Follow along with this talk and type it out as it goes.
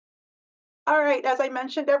All right, as I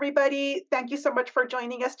mentioned, everybody, thank you so much for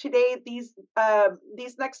joining us today. These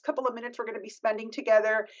next couple of minutes we're going to be spending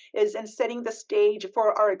together is in setting the stage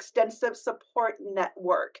for our extensive support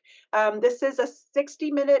network. This is a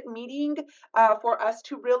 60-minute meeting for us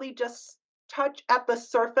to really just touch at the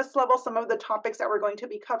surface level some of the topics that we're going to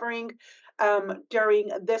be covering during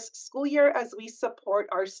this school year as we support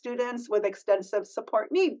our students with extensive support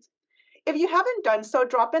needs. If you haven't done so,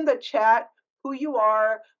 drop in the chat who you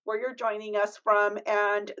are, where you're joining us from,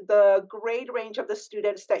 and the grade range of the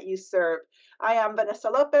students that you serve. I am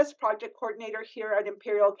Vanessa Lopez, project coordinator here at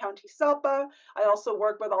Imperial County SELPA. I also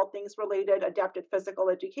work with all things related adapted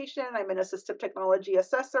physical education. I'm an assistive technology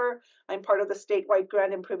assessor. I'm part of the statewide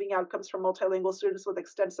grant improving outcomes for multilingual students with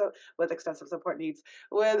extensive support needs,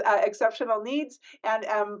 with exceptional needs, and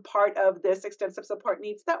am part of this extensive support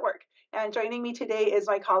needs network. And joining me today is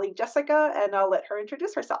my colleague Jessica, and I'll let her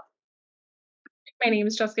introduce herself. My name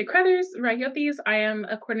is Jessica Crothers Ragiotis. I am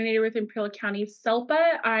a coordinator with Imperial County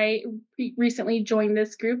SELPA. I recently joined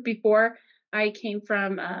this group before I came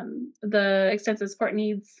from the extensive support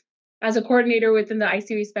needs as a coordinator within the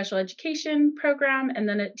ICE special education program and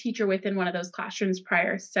then a teacher within one of those classrooms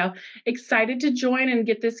prior. So excited to join and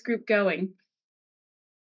get this group going.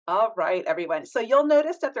 All right, everyone. So you'll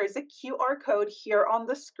notice that there's a QR code here on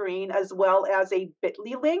the screen as well as a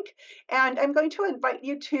bit.ly link. And I'm going to invite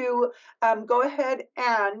you to go ahead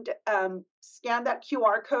and scan that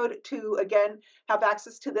QR code to, again, have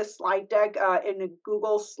access to this slide deck in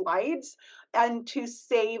Google Slides and to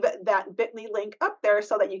save that bit.ly link up there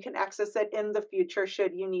so that you can access it in the future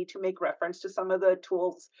should you need to make reference to some of the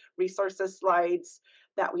tools, resources, slides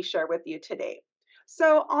that we share with you today.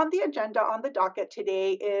 So on the agenda, on the docket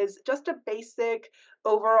today is just a basic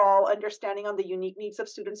overall understanding on the unique needs of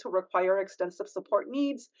students who require extensive support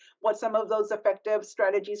needs, what some of those effective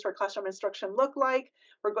strategies for classroom instruction look like.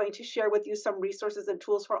 We're going to share with you some resources and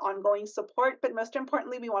tools for ongoing support, but most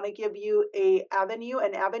importantly, we want to give you a venue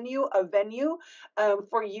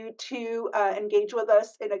for you to engage with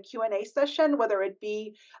us in a Q&A session, whether it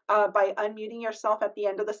be by unmuting yourself at the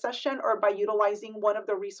end of the session or by utilizing one of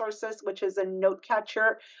the resources, which is a note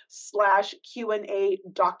catcher / Q&A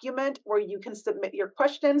document where you can submit your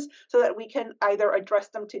questions so that we can either address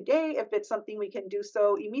them today if it's something we can do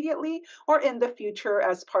so immediately or in the future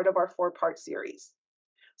as part of our 4-part series.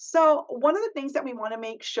 So one of the things that we want to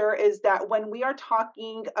make sure is that when we are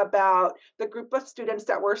talking about the group of students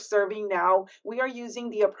that we're serving now, we are using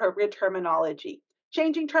the appropriate terminology.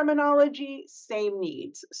 Changing terminology, same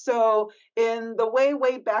needs. So in the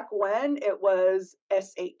way back when, it was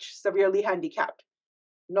SH, severely handicapped,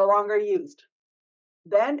 no longer used.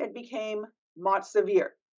 Then it became mod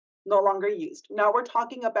severe, no longer used. Now we're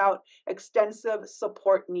talking about extensive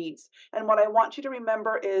support needs. And what I want you to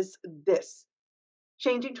remember is this: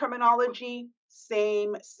 changing terminology,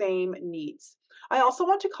 same needs. I also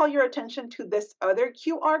want to call your attention to this other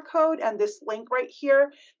QR code and this link right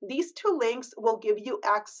here. These two links will give you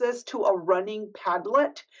access to a running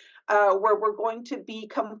Padlet where we're going to be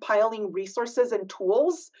compiling resources and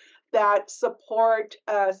tools that support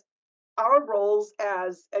our roles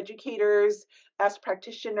as educators, as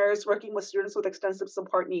practitioners working with students with extensive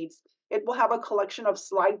support needs. It will have a collection of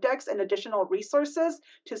slide decks and additional resources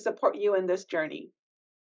to support you in this journey.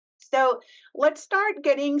 So let's start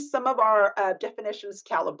getting some of our definitions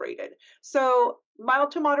calibrated. So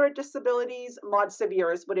mild to moderate disabilities, mod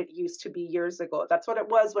severe is what it used to be years ago. That's what it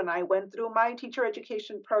was when I went through my teacher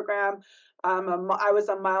education program. I was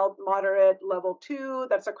a mild moderate level 2.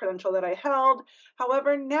 That's a credential that I held.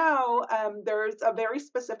 However, now there's a very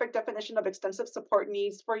specific definition of extensive support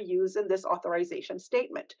needs for use in this authorization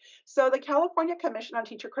statement. So the California Commission on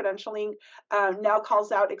Teacher Credentialing now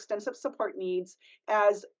calls out extensive support needs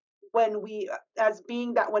as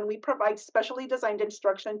being that when we provide specially designed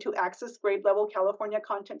instruction to access grade level California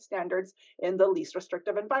content standards in the least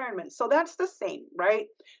restrictive environment. So that's the same, right?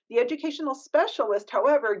 The educational specialist,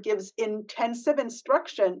 however, gives intensive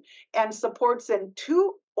instruction and supports in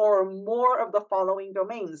 2 or more of the following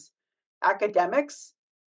domains: academics,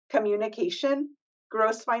 communication,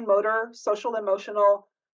 gross fine motor, social emotional,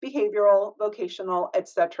 behavioral, vocational,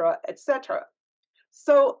 etc., etc.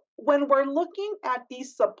 So when we're looking at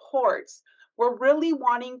these supports, we're really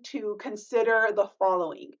wanting to consider the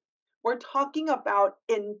following. We're talking about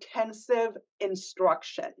intensive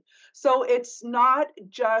instruction. So it's not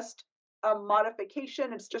just a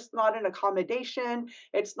modification, it's just not an accommodation,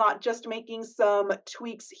 it's not just making some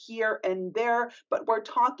tweaks here and there, but we're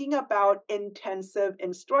talking about intensive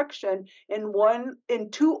instruction in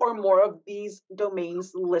 2 or more of these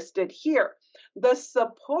domains listed here. The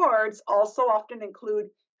supports also often include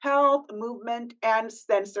health, movement, and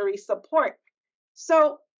sensory support.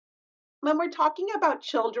 So, when we're talking about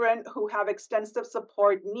children who have extensive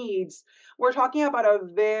support needs, we're talking about a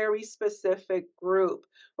very specific group.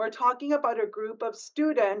 We're talking about a group of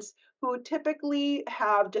students who typically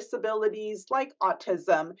have disabilities like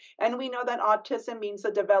autism. And we know that autism means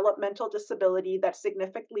a developmental disability that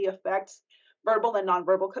significantly affects verbal and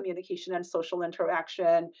nonverbal communication and social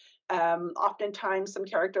interaction. Oftentimes, some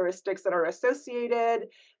characteristics that are associated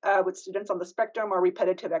with students on the spectrum are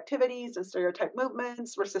repetitive activities and stereotype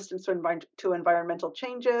movements, resistance to environmental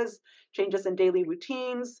changes, changes in daily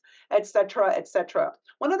routines, etc., etc.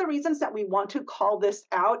 One of the reasons that we want to call this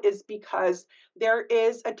out is because there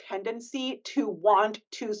is a tendency to want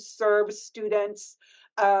to serve students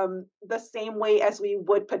the same way as we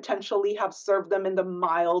would potentially have served them in the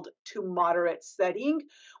mild to moderate setting,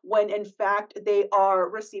 when in fact they are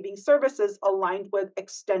receiving services aligned with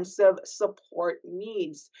extensive support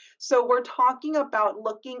needs. So we're talking about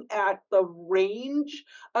looking at the range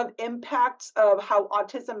of impacts of how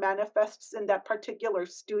autism manifests in that particular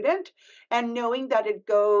student, and knowing that it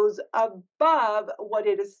goes above what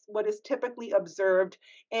is typically observed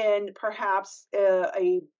in perhaps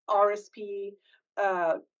a RSP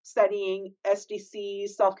setting, SDC,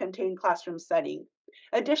 self-contained classroom setting.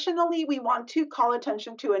 Additionally, we want to call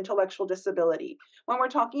attention to intellectual disability. When we're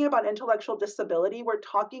talking about intellectual disability, we're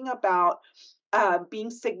talking about being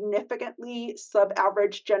significantly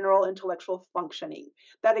sub-average general intellectual functioning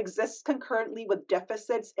that exists concurrently with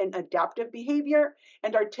deficits in adaptive behavior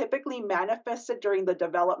and are typically manifested during the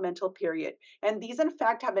developmental period. And these, in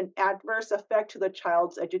fact, have an adverse effect to the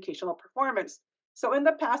child's educational performance. So in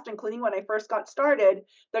the past, including when I first got started,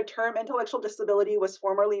 the term intellectual disability was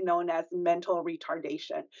formerly known as mental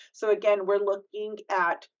retardation. So again, we're looking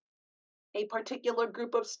at a particular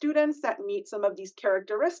group of students that meet some of these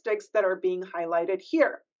characteristics that are being highlighted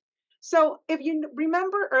here. So, if you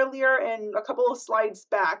remember earlier in a couple of slides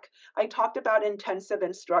back, I talked about intensive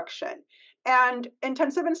instruction. And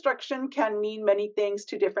intensive instruction can mean many things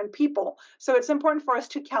to different people. So, it's important for us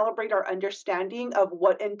to calibrate our understanding of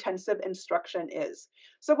what intensive instruction is.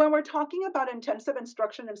 So, when we're talking about intensive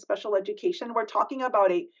instruction in special education, we're talking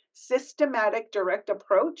about a systematic, direct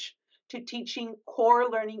approach to teaching core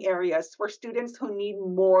learning areas for students who need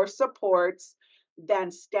more supports than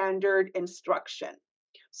standard instruction.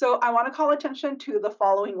 So I want to call attention to the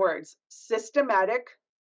following words: systematic,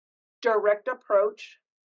 direct approach,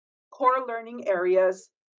 core learning areas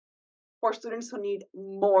for students who need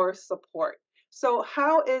more support. So,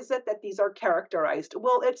 how is it that these are characterized?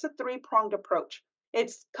 Well, it's a three-pronged approach.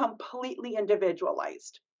 It's completely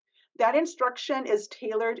individualized. That instruction is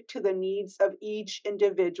tailored to the needs of each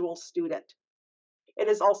individual student. It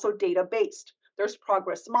is also data based. There's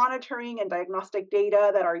progress monitoring and diagnostic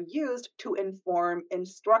data that are used to inform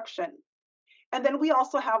instruction. And then we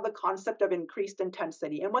also have the concept of increased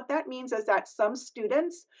intensity. And what that means is that some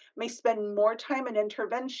students may spend more time in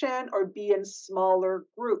intervention or be in smaller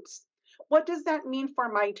groups. What does that mean for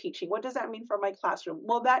my teaching? What does that mean for my classroom?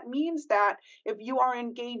 Well, that means that if you are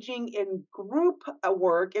engaging in group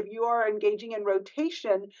work, if you are engaging in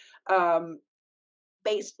rotation, um,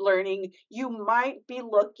 based learning, you might be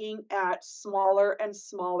looking at smaller and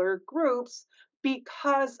smaller groups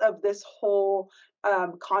because of this whole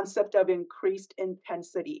concept of increased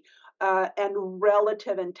intensity and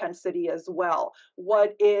relative intensity as well.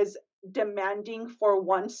 What is demanding for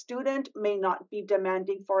one student may not be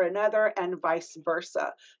demanding for another, and vice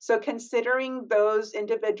versa. So, considering those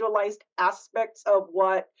individualized aspects of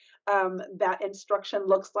what that instruction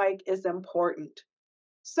looks like is important.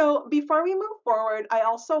 So before we move forward, I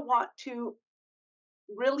also want to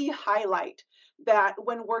really highlight that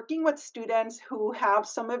when working with students who have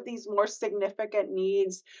some of these more significant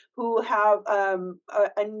needs, who have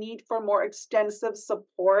a need for more extensive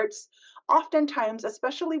supports, oftentimes,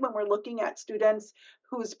 especially when we're looking at students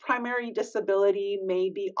whose primary disability may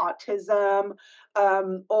be autism,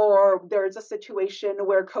 or there's a situation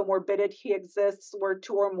where comorbidity exists, where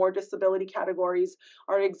two or more disability categories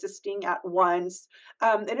are existing at once.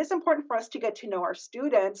 It is important for us to get to know our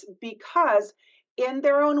students because in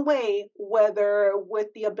their own way, whether with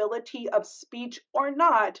the ability of speech or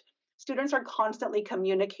not, students are constantly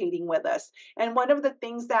communicating with us. And one of the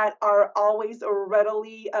things that are always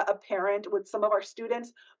readily apparent with some of our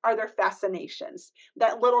students are their fascinations.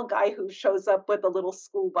 That little guy who shows up with a little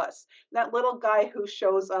school bus, that little guy who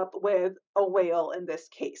shows up with a whale in this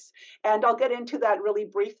case. And I'll get into that really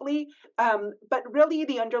briefly. But really,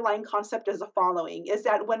 the underlying concept is the following: is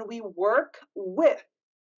that when we work with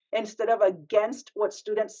instead of against what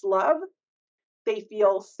students love, they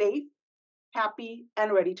feel safe, happy,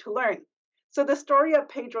 and ready to learn. So the story of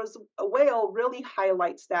Pedro's whale really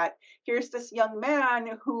highlights that. Here's this young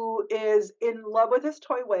man who is in love with his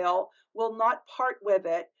toy whale, will not part with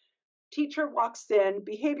it. Teacher walks in,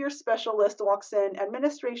 behavior specialist walks in,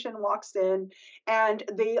 administration walks in, and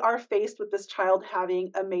they are faced with this child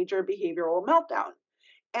having a major behavioral meltdown.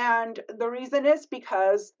 And the reason is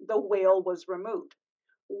because the whale was removed.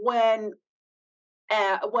 When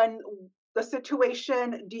when the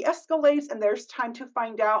situation de-escalates and there's time to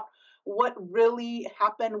find out what really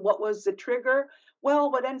happened, what was the trigger,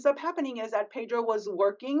 well, what ends up happening is that Pedro was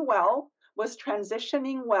working well, was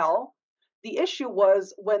transitioning well. The issue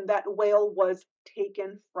was when that whale was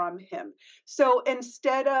taken from him. So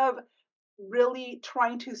instead of really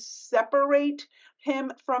trying to separate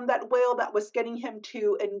him from that whale that was getting him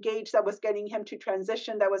to engage, that was getting him to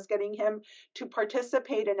transition, that was getting him to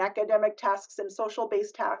participate in academic tasks and social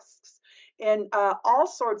based tasks, in all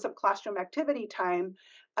sorts of classroom activity time.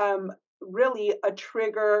 Really, a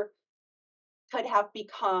trigger could have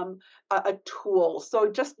become a tool.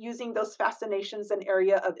 So just using those fascinations and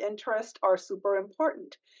area of interest are super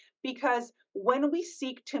important, because when we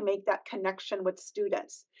seek to make that connection with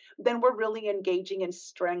students, then we're really engaging in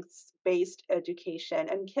strengths based education.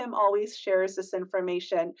 And Kim always shares this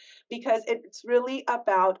information because it's really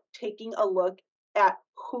about taking a look at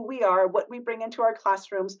who we are, what we bring into our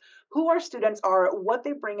classrooms, who our students are, what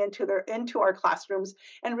they bring into our classrooms,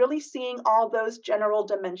 and really seeing all those general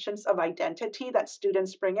dimensions of identity that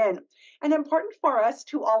students bring in. And important for us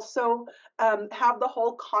to also have the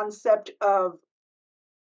whole concept of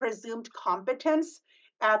presumed competence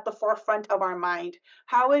at the forefront of our mind.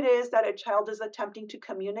 How it is that a child is attempting to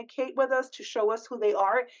communicate with us, to show us who they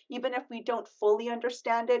are, even if we don't fully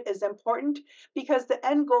understand it, is important, because the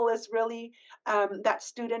end goal is really that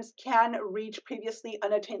students can reach previously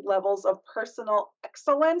unattained levels of personal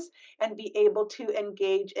excellence and be able to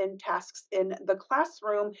engage in tasks in the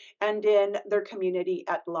classroom and in their community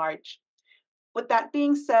at large. With that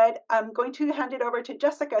being said, I'm going to hand it over to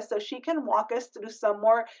Jessica so she can walk us through some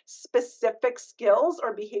more specific skills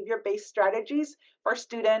or behavior-based strategies for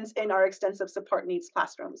students in our extensive support needs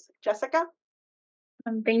classrooms. Jessica?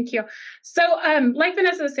 Thank you. So, like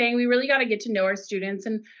Vanessa was saying, we really got to get to know our students,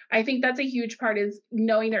 and I think that's a huge part is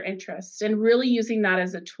knowing their interests and really using that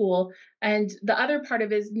as a tool. And the other part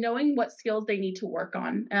of it is knowing what skills they need to work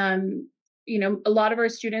on. A lot of our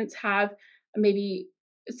students have maybe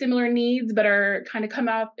similar needs, but are kind of come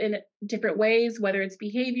up in different ways, whether it's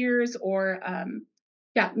behaviors or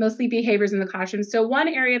yeah, mostly behaviors in the classroom. So one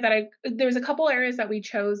area that there's a couple areas that we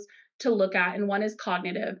chose to look at, and one is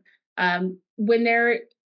cognitive. When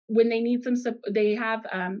they need they have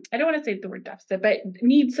I don't want to say the word deficit, but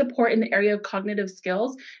need support in the area of cognitive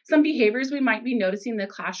skills. Some behaviors we might be noticing in the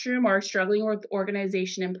classroom are struggling with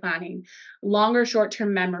organization and planning, long or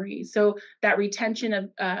short-term memory. So that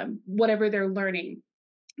retention of whatever they're learning,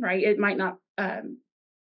 right? It might not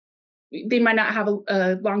they might not have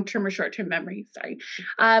a long-term or short-term memory. Sorry.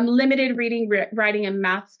 Limited reading, writing, and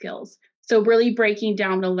math skills. So really breaking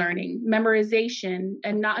down the learning, memorization,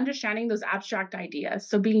 and not understanding those abstract ideas.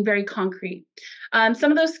 So being very concrete.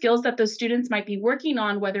 Some of those skills that those students might be working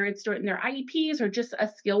on, whether it's during their IEPs or just a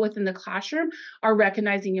skill within the classroom, are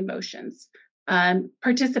recognizing emotions.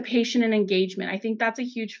 Participation and engagement. I think that's a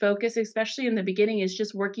huge focus, especially in the beginning, is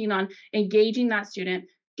just working on engaging that student,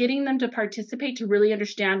 getting them to participate, to really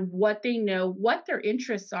understand what they know, what their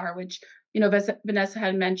interests are, which Vanessa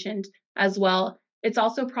had mentioned as well. It's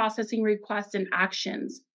also processing requests and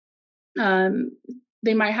actions.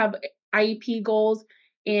 They might have IEP goals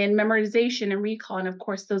in memorization and recall, and of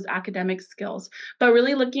course those academic skills, but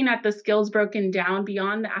really looking at the skills broken down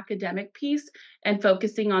beyond the academic piece and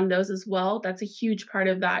focusing on those as well. That's a huge part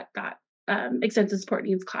of that extensive support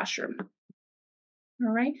needs classroom.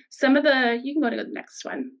 All right, you can go to the next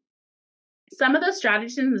one. Some of the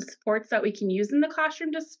strategies and the supports that we can use in the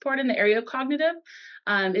classroom to support in the area of cognitive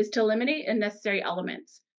is to eliminate unnecessary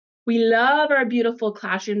elements. We love our beautiful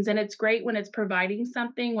classrooms, and it's great when it's providing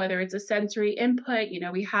something, whether it's a sensory input.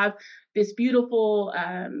 We have this beautiful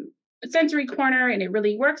sensory corner, and it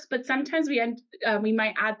really works. But sometimes we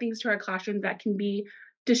might add things to our classrooms that can be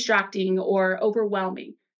distracting or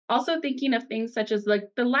overwhelming. Also thinking of things such as like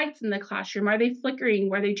the lights in the classroom. Are they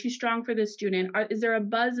flickering? Are they too strong for the student? Is there a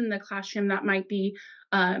buzz in the classroom that might be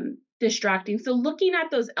distracting? So looking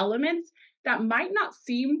at those elements that might not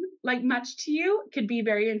seem like much to you could be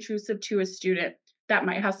very intrusive to a student that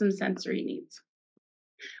might have some sensory needs.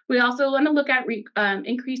 We also want to look at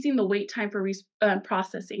increasing the wait time for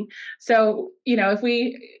processing. So, if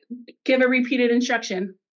we give a repeated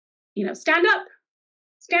instruction, stand up,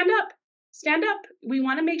 stand up. stand up. We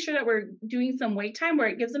want to make sure that we're doing some wait time where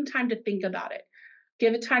it gives them time to think about it,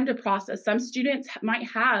 give it time to process. Some students might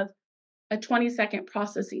have a 20-second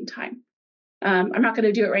processing time. I'm not going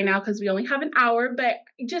to do it right now because we only have an hour, but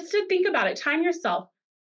just to think about it, time yourself.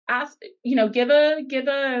 Ask, give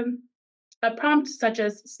a prompt such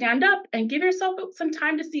as stand up and give yourself some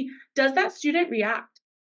time to see, does that student react?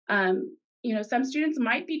 Some students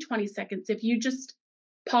might be 20 seconds. If you just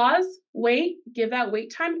pause, wait, give that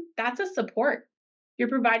wait time, that's a support. You're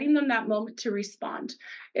providing them that moment to respond.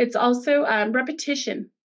 It's also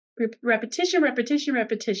repetition,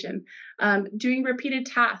 repetition. Doing repeated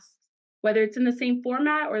tasks, whether it's in the same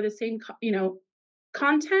format or the same,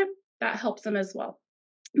 content, that helps them as well.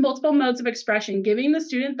 Multiple modes of expression, giving the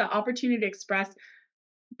student the opportunity to express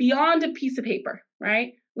beyond a piece of paper,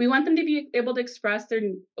 right? We want them to be able to express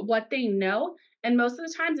what they know, and most of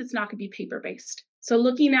the times it's not going to be paper based. So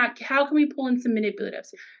looking at how can we pull in some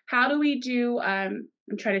manipulatives? How do we do? I'm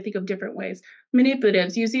trying to think of different ways.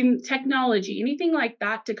 Manipulatives using technology, anything like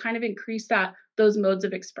that to kind of increase those modes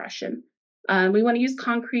of expression. We want to use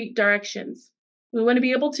concrete directions. We want to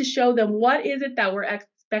be able to show them what is it that we're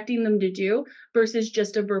expecting them to do versus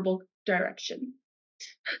just a verbal direction.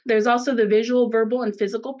 There's also the visual, verbal, and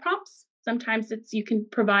physical prompts. Sometimes you can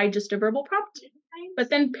provide just a verbal prompt, but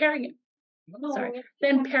then pairing it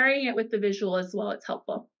with the visual as well, it's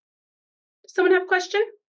helpful. Someone have a question?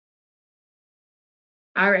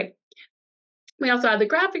 All right. We also have the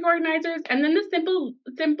graphic organizers and then the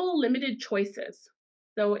simple limited choices.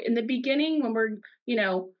 So in the beginning, when we're,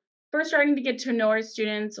 first starting to get to know our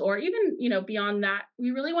students, or even, beyond that,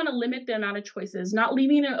 we really want to limit the amount of choices, not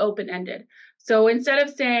leaving it open-ended. So instead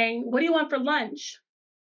of saying, what do you want for lunch?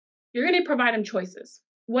 You're going to provide them choices.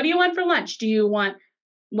 What do you want for lunch? Do you want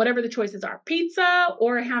whatever the choices are, pizza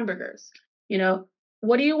or hamburgers?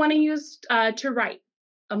 What do you want to use to write?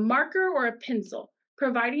 A marker or a pencil?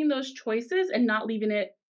 Providing those choices and not leaving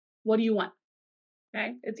it, what do you want?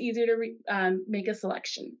 Okay, it's easier to make a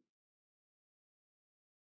selection.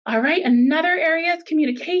 All right, another area is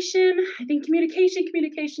communication. I think communication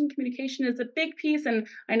is a big piece. And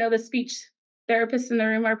I know the speech therapists in the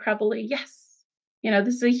room are probably, yes,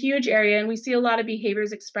 this is a huge area. And we see a lot of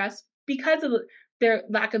behaviors expressed because of their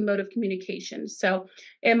lack of mode of communication. So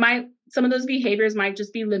some of those behaviors might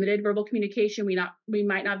just be limited verbal communication. We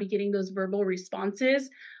might not be getting those verbal responses.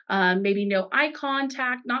 Maybe no eye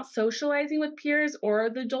contact, not socializing with peers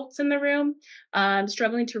or the adults in the room,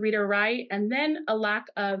 struggling to read or write, and then a lack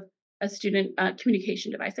of a student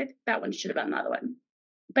communication device. I think that one should have been another one.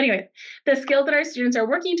 But anyway, the skills that our students are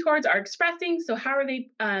working towards are expressing. So how are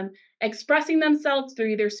they expressing themselves through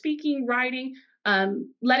either speaking, writing,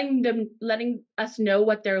 letting us know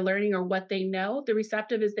what they're learning or what they know. The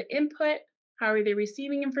receptive is the input. How are they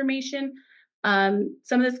receiving information? Some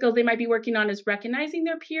of the skills they might be working on is recognizing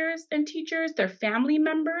their peers and teachers, their family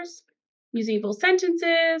members, using full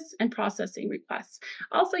sentences, and processing requests.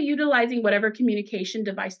 Also utilizing whatever communication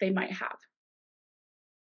device they might have.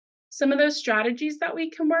 Some of those strategies that we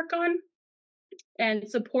can work on and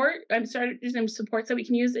supports that we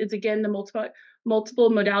can use is, again, the multiple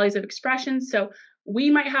modalities of expression. So we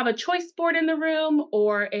might have a choice board in the room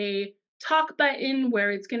or a talk button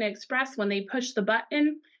where it's going to express when they push the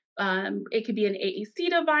button. It could be an AEC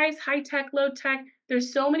device, high tech, low tech.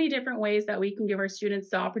 There's so many different ways that we can give our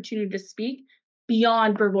students the opportunity to speak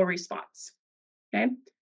beyond verbal response. Okay.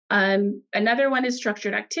 Another one is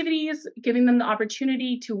structured activities, giving them the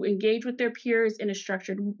opportunity to engage with their peers in a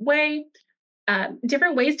structured way.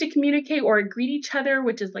 Different ways to communicate or greet each other,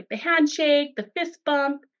 which is like the handshake, the fist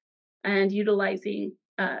bump, and utilizing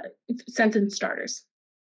sentence starters.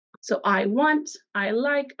 So I want, I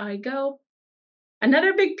like, I go.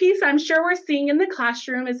 Another big piece I'm sure we're seeing in the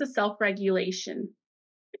classroom is the self-regulation.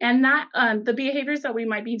 And that the behaviors that we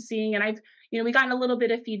might be seeing, and we gotten a little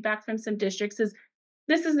bit of feedback from some districts, is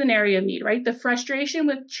this is an area of need, right? The frustration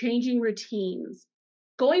with changing routines.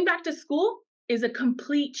 Going back to school is a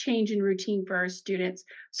complete change in routine for our students.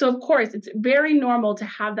 So of course, it's very normal to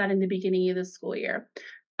have that in the beginning of the school year.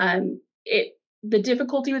 The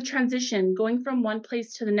difficulty with transition, going from one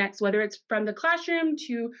place to the next, whether it's from the classroom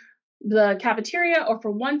to the cafeteria or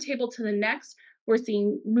from one table to the next,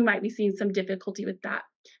 we might be seeing some difficulty with that.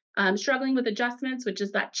 Struggling with adjustments, which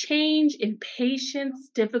is that change, impatience,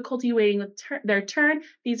 difficulty waiting with their turn.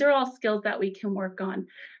 These are all skills that we can work on.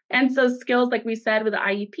 And so skills, like we said with the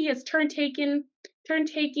IEP, is turn taking,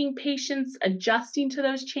 patience, adjusting to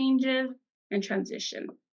those changes, and transition.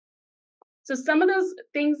 So some of those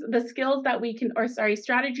things, the skills that we can,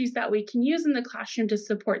 strategies that we can use in the classroom to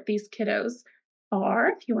support these kiddos are,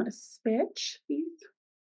 if you want to switch, please.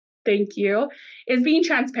 Thank you, is being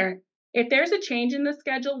transparent. If there's a change in the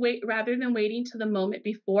schedule, wait rather than waiting to the moment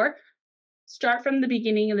before, start from the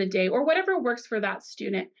beginning of the day or whatever works for that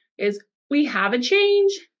student. Is we have a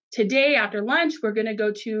change today after lunch, we're going to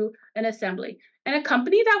go to an assembly and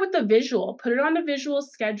accompany that with a visual, put it on a visual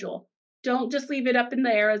schedule. Don't just leave it up in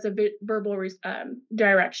the air as a verbal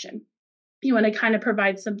direction. You want to kind of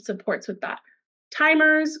provide some supports with that.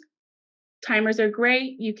 Timers, timers are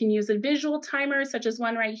great. You can use a visual timer, such as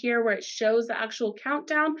one right here where it shows the actual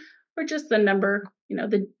countdown, or just the number,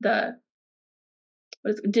 the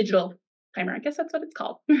what is it, digital timer. I guess that's what it's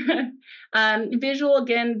called. Visual,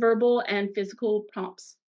 again, verbal and physical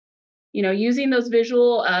prompts. Using those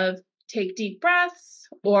visual of take deep breaths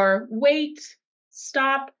or wait,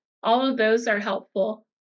 stop. All of those are helpful.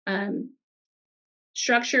 Um,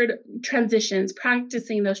 Structured transitions,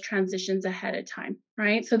 practicing those transitions ahead of time,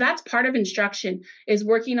 right? So that's part of instruction, is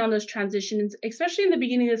working on those transitions, especially in the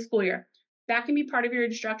beginning of the school year. That can be part of your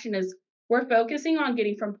instruction, is we're focusing on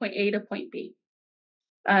getting from point A to point B.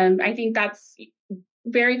 I think that's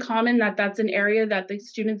very common, that's an area that the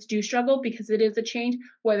students do struggle, because it is a change,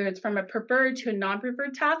 whether it's from a preferred to a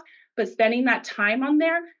non-preferred task, but spending that time on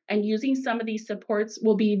there and using some of these supports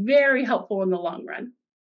will be very helpful in the long run.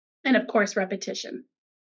 And of course, repetition.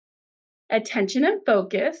 Attention and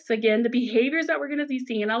focus. Again, the behaviors that we're going to be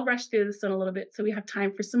seeing, and I'll rush through this one a little bit so we have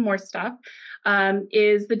time for some more stuff,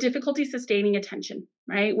 is the difficulty sustaining attention,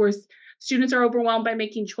 right? Where students are overwhelmed by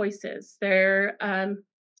making choices. They're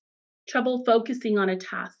trouble focusing on a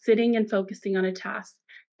task, sitting and focusing on a task.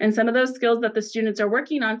 And some of those skills that the students are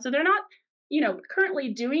working on, so they're not,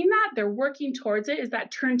 currently doing that, they're working towards it, is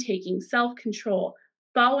that turn taking, self-control,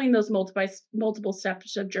 following those multiple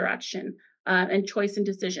steps of direction, and choice and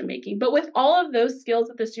decision making. But with all of those skills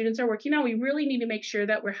that the students are working on, we really need to make sure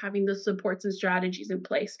that we're having the supports and strategies in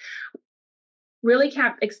place. Really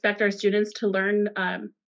can't expect our students to learn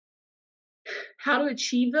how to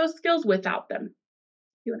achieve those skills without them.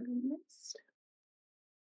 You want to go next?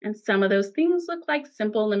 And some of those things look like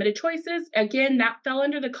simple, limited choices. Again, that fell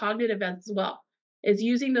under the cognitive as well, is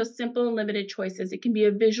using those simple and limited choices. It can be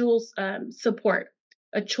a visual support,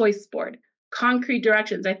 a choice board, concrete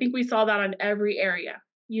directions. I think we saw that on every area.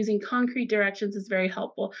 Using concrete directions is very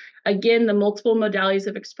helpful. Again, the multiple modalities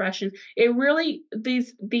of expression. It really,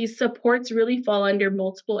 these supports really fall under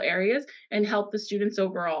multiple areas and help the students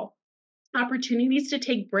overall. Opportunities to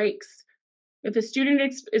take breaks. If a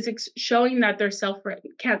student is showing that they're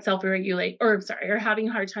can't self-regulate, or having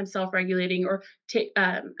a hard time self-regulating or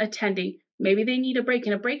attending, maybe they need a break,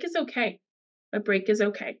 and a break is okay. A break is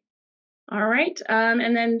okay. All right.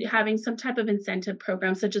 And then having some type of incentive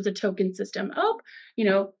program, such as a token system.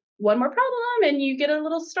 One more problem, and you get a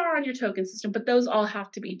little star on your token system, but those all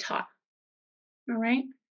have to be taught. All right.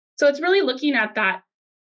 So it's really looking at that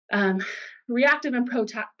um, reactive and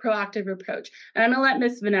proactive approach. And I'm going to let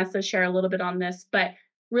Miss Vanessa share a little bit on this, but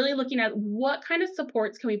really looking at what kind of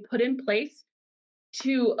supports can we put in place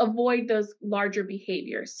to avoid those larger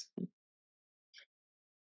behaviors.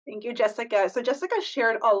 Thank you, Jessica. So Jessica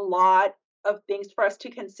shared a lot of things for us to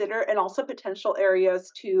consider and also potential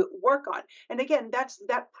areas to work on. And again, that's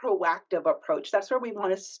that proactive approach. That's where we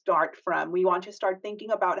want to start from. We want to start thinking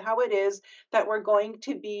about how it is that we're going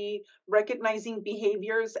to be recognizing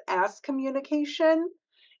behaviors as communication,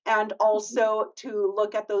 and also to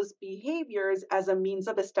look at those behaviors as a means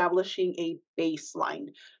of establishing a baseline.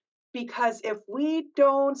 Because if we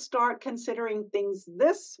don't start considering things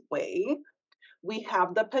this way, we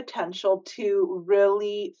have the potential to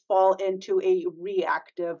really fall into a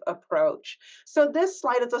reactive approach. So this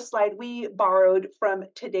slide is a slide we borrowed from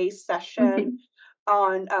today's session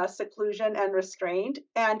on seclusion and restraint,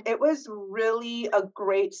 and it was really a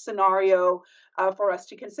great scenario for us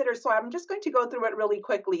to consider. So I'm just going to go through it really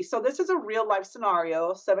quickly. So this is a real life scenario.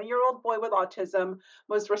 A 7-year-old boy with autism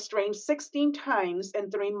was restrained 16 times in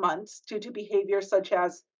 3 months due to behavior such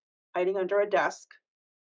as hiding under a desk,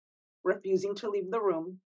 refusing to leave the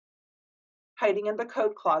room, hiding in the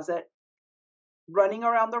coat closet, running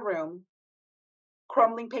around the room,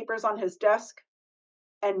 crumbling papers on his desk,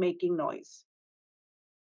 and making noise.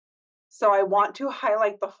 So I want to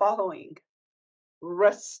highlight the following: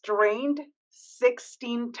 restrained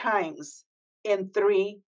 16 times in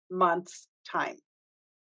 3 months' time.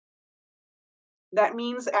 That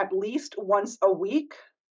means at least once a week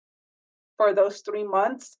for those 3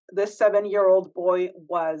 months, this 7-year-old boy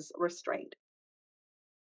was restrained.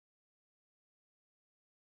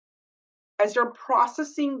 As you're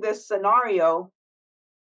processing this scenario,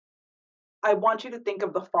 I want you to think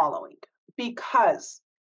of the following, because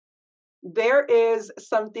there is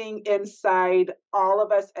something inside all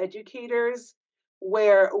of us educators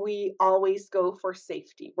where we always go for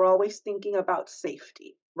safety. We're always thinking about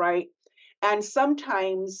safety, right? And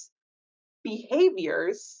sometimes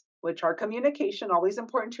behaviors, which are communication, always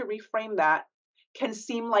important to reframe that, can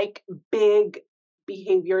seem like big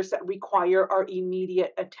behaviors that require our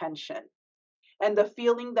immediate attention. And the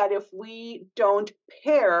feeling that if we don't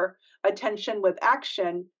pair attention with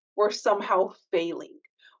action, we're somehow failing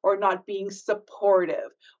or not being supportive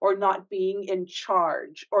or not being in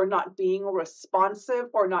charge or not being responsive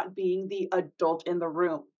or not being the adult in the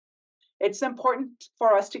room. It's important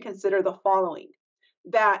for us to consider the following,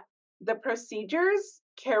 that the procedures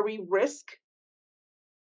carry risk,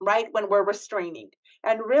 right, when we're restraining.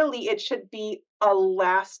 And really, it should be a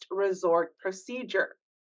last resort procedure.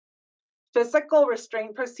 Physical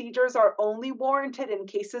restraint procedures are only warranted in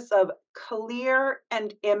cases of clear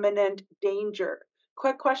and imminent danger.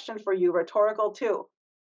 Quick question for you, rhetorical too.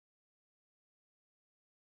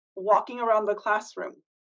 Walking around the classroom,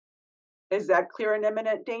 is that clear and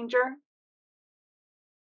imminent danger?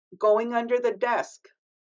 Going under the desk,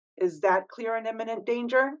 is that clear and imminent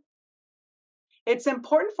danger? It's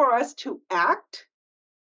important for us to act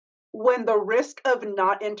when the risk of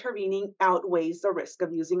not intervening outweighs the risk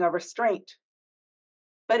of using a restraint.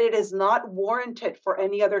 But it is not warranted for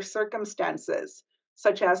any other circumstances,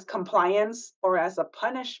 such as compliance or as a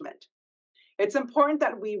punishment. It's important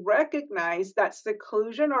that we recognize that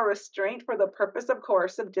seclusion or restraint for the purpose of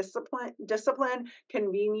coercive discipline,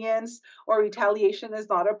 convenience, or retaliation is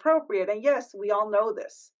not appropriate. And yes, we all know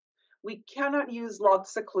this. We cannot use locked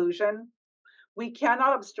seclusion. We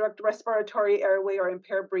cannot obstruct respiratory airway or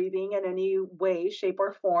impair breathing in any way, shape,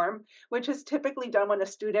 or form, which is typically done when a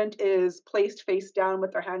student is placed face down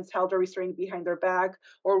with their hands held or restrained behind their back,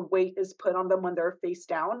 or weight is put on them when they're face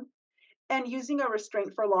down, and using a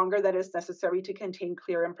restraint for longer than is necessary to contain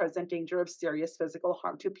clear and present danger of serious physical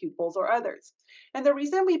harm to pupils or others. And the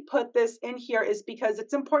reason we put this in here is because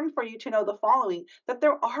it's important for you to know the following, that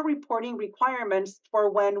there are reporting requirements for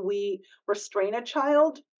when we restrain a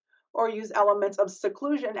child or use elements of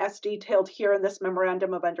seclusion as detailed here in this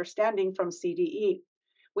Memorandum of Understanding from CDE.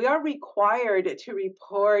 We are required to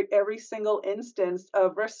report every single instance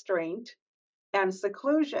of restraint and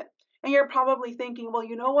seclusion. And you're probably thinking, well,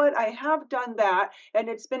 you know what? I have done that, and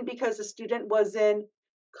it's been because the student was in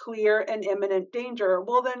clear and imminent danger.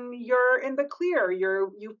 Well, then you're in the clear.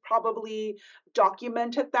 You've probably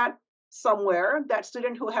documented that somewhere. That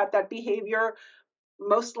student who had that behavior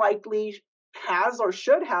most likely has or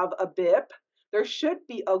should have a BIP. There should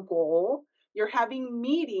be a goal. You're having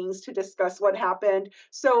meetings to discuss what happened.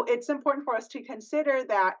 So it's important for us to consider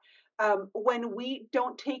that when we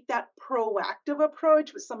don't take that proactive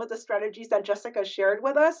approach with some of the strategies that Jessica shared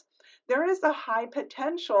with us, there is a high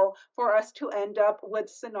potential for us to end up with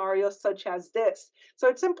scenarios such as this. So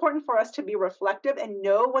it's important for us to be reflective and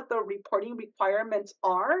know what the reporting requirements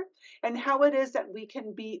are and how it is that we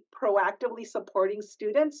can be proactively supporting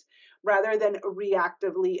students rather than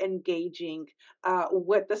reactively engaging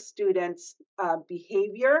with the students'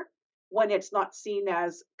 behavior when it's not seen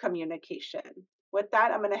as communication. With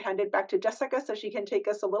that, I'm going to hand it back to Jessica so she can take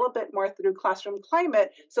us a little bit more through classroom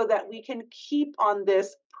climate so that we can keep on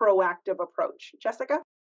this proactive approach. Jessica?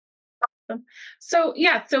 So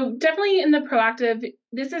yeah, so definitely in the proactive,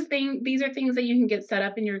 these are things that you can get set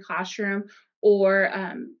up in your classroom or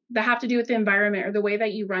that have to do with the environment or the way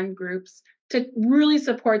that you run groups to really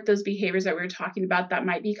support those behaviors that we were talking about that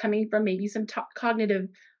might be coming from maybe some cognitive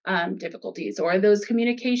difficulties or those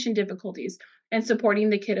communication difficulties and supporting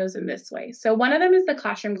the kiddos in this way. So one of them is the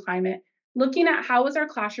classroom climate, looking at how is our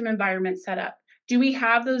classroom environment set up? Do we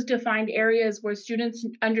have those defined areas where students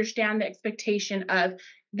understand the expectation of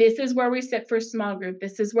this is where we sit for small group.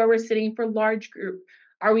 This is where we're sitting for large group.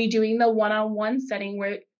 Are we doing the one-on-one setting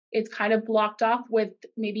where it's kind of blocked off with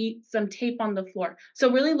maybe some tape on the floor?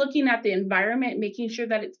 So really looking at the environment, making sure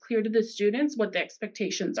that it's clear to the students what the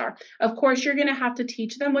expectations are. Of course, you're going to have to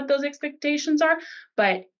teach them what those expectations are,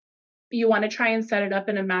 but you want to try and set it up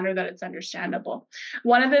in a manner that it's understandable.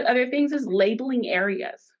 One of the other things is labeling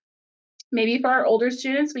areas. Maybe for our older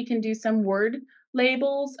students, we can do some word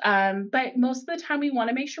labels, but most of the time we want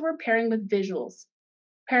to make sure we're pairing with visuals.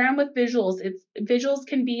 Pair them with visuals. Visuals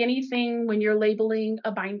can be anything when you're labeling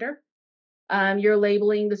a binder. You're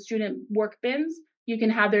labeling the student work bins. You can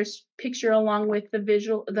have their picture along with the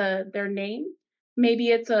visual, their name. Maybe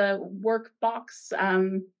it's a work box.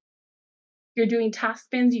 You're doing task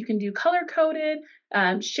bins, you can do color coded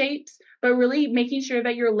shapes, but really making sure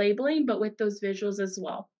that you're labeling, but with those visuals as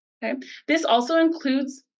well. Okay. This also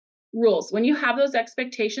includes rules. When you have those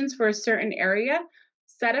expectations for a certain area,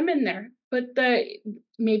 set them in there. But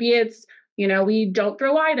maybe it's We don't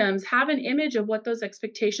throw items, have an image of what those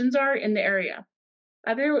expectations are in the area.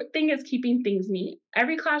 Other thing is keeping things neat.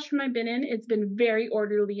 Every classroom I've been in, it's been very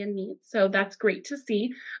orderly and neat. So that's great to see,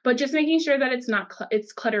 but just making sure that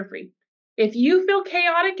it's clutter free. If you feel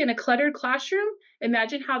chaotic in a cluttered classroom,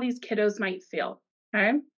 imagine how these kiddos might feel.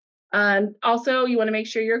 Okay. Also, you want to make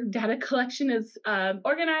sure your data collection is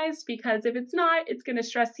organized, because if it's not, it's going to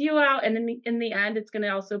stress you out, and in the end, it's going to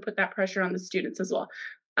also put that pressure on the students as well.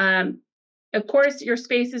 Um, of course, your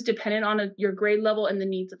space is dependent on your grade level and the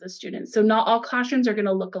needs of the students. So not all classrooms are going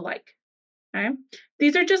to look alike. Okay.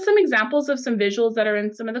 These are just some examples of some visuals that are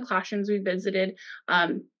in some of the classrooms we visited.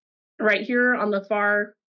 Right here on the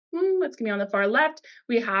far, what's going to be on the far left,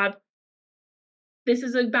 we have, this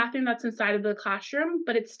is a bathroom that's inside of the classroom,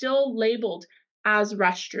 but it's still labeled as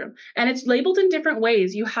restroom. And it's labeled in different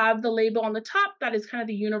ways. You have the label on the top that is kind of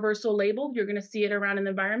the universal label. You're going to see it around in the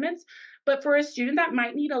environments. But for a student that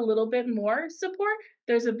might need a little bit more support,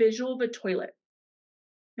 there's a visual of a toilet.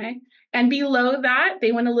 Okay. And below that,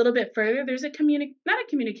 they went a little bit further. There's not a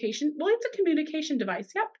communication, well, it's a communication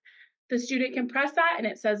device. Yep. The student can press that and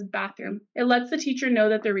it says bathroom. It lets the teacher know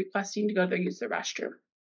that they're requesting to go there use the restroom.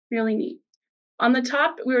 Really neat. On the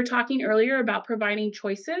top, we were talking earlier about providing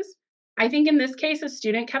choices. I think in this case, a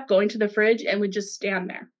student kept going to the fridge and would just stand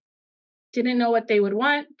there. Didn't know what they would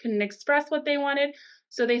want, couldn't express what they wanted.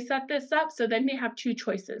 So they set this up so then they have two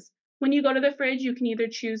choices. When you go to the fridge, you can either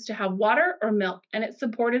choose to have water or milk, and it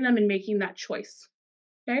supported them in making that choice.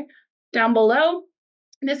 Okay. Down below,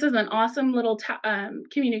 this is an awesome little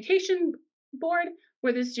communication board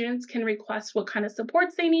where the students can request what kind of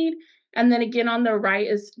supports they need. And then again on the right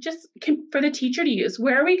is just for the teacher to use.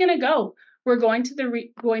 Where are we going to go? We're going to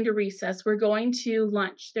going to recess. We're going to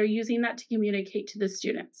lunch. They're using that to communicate to the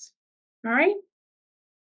students. All right.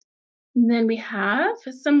 And then we have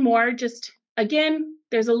some more, just again,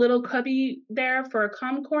 there's a little cubby there for a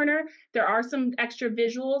calm corner. There are some extra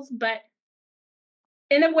visuals, but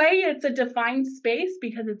in a way, it's a defined space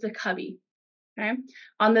because it's a cubby. Okay.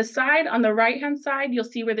 On the side, on the right-hand side, you'll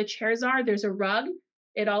see where the chairs are. There's a rug.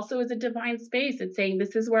 It also is a defined space. It's saying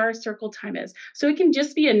this is where our circle time is. So it can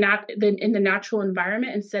just be in the natural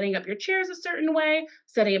environment, and setting up your chairs a certain way,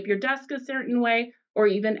 setting up your desk a certain way, or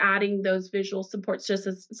even adding those visual supports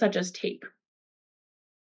such as tape.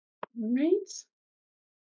 All right.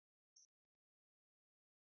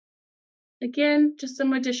 Again, just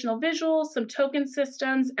some additional visuals, some token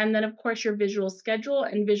systems, and then of course your visual schedule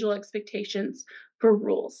and visual expectations for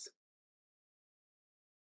rules.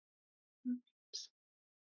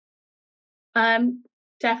 Um,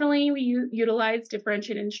 Definitely we utilize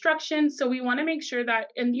differentiated instruction. So we want to make sure that,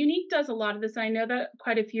 and Unique does a lot of this. And I know that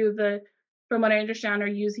quite a few of from what I understand, are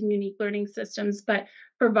using Unique learning systems, but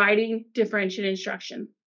providing differentiated instruction,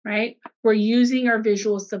 right? We're using our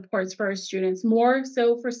visual supports for our students, more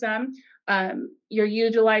so for some. You're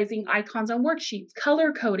utilizing icons on worksheets,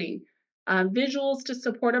 color coding, visuals to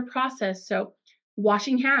support a process. So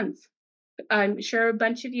washing hands. I'm sure a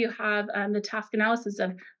bunch of you have the task analysis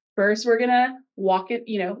of, first we're gonna walk it,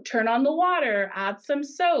 turn on the water, add some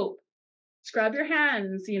soap, scrub your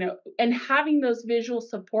hands, and having those visual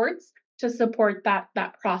supports to support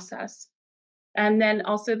that process. And then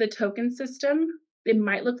also the token system, it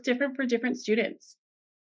might look different for different students.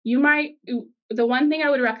 The one thing I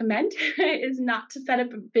would recommend is not to set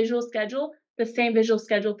up a visual schedule, the same visual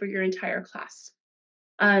schedule for your entire class.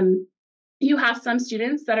 You have some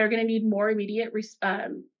students that are going to need more immediate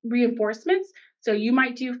reinforcements. So you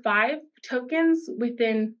might do 5 tokens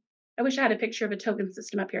within, I wish I had a picture of a token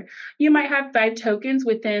system up here. You might have 5 tokens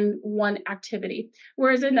within one activity,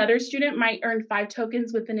 whereas another student might earn 5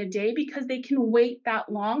 tokens within a day because they can wait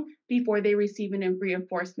that long before they receive a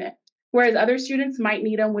reinforcement, whereas other students might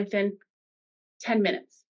need them within 10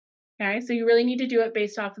 minutes. Okay, so you really need to do it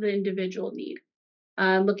based off of the individual need.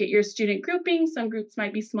 Look at your student grouping. Some groups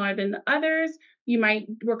might be smaller than the others. You might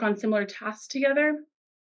work on similar tasks together.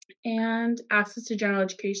 And access to general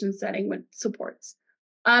education setting with supports.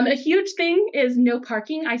 A huge thing is no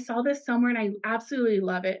parking. I saw this somewhere and I absolutely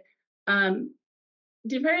love it.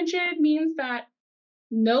 Differentiated means that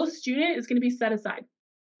no student is going to be set aside.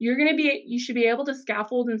 You should be able to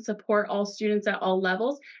scaffold and support all students at all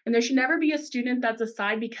levels. And there should never be a student that's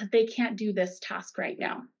aside because they can't do this task right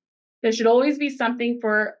now. There should always be something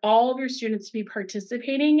for all of your students to be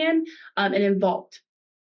participating in and involved.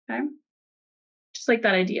 Okay. Just like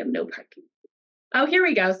that idea of no parking. Oh, here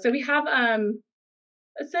we go. So we have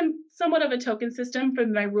somewhat of a token system for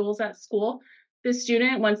my rules at school. The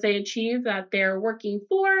student, once they achieve that they're working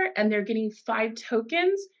 4 and they're getting 5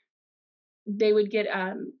 tokens, they would get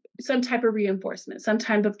some type of reinforcement, some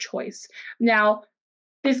type of choice. Now,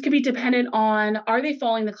 This could be dependent on, are they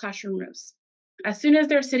following the classroom rules? As soon as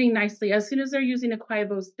they're sitting nicely, as soon as they're using a quiet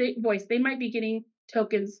voice, they might be getting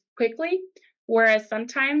tokens quickly, whereas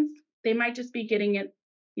sometimes they might just be getting it,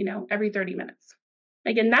 every 30 minutes.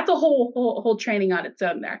 Again, that's a whole training on its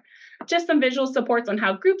own there. Just some visual supports on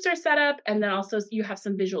how groups are set up, and then also you have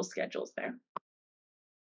some visual schedules there.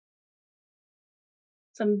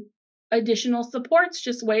 Some additional supports,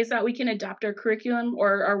 just ways that we can adapt our curriculum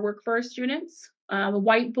or our work for our students. A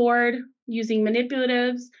whiteboard, using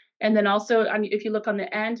manipulatives, and then also, if you look on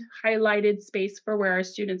the end, highlighted space for where our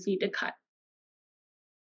students need to cut.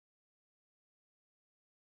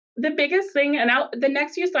 The biggest thing, and the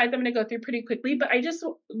next few slides I'm going to go through pretty quickly, but I just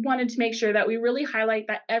wanted to make sure that we really highlight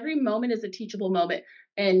that every moment is a teachable moment.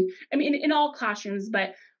 And I mean, in all classrooms,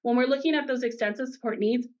 but when we're looking at those extensive support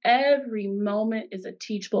needs, every moment is a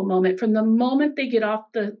teachable moment from the moment they get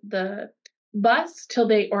off the bus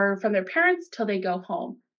till or from their parents till they go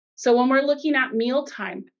home. So when we're looking at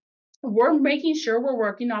mealtime, we're making sure we're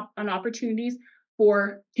working on opportunities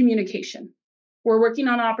for communication. We're working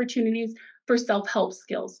on opportunities for self-help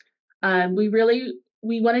skills. We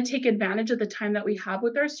want to take advantage of the time that we have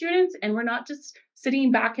with our students, and we're not just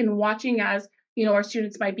sitting back and watching as our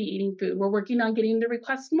students might be eating food. We're working on getting them to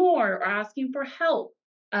request more or asking for help.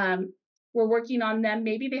 We're working on them.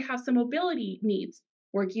 Maybe they have some mobility needs.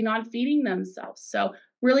 Working on feeding themselves. So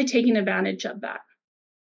really taking advantage of that.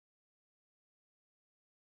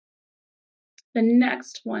 The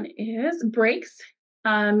next one is breaks.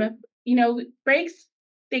 Breaks,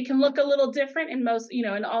 they can look a little different in most,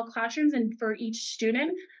 in all classrooms and for each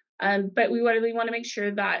student. But we really want to make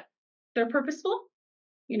sure that they're purposeful.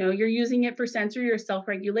 You're using it for sensory or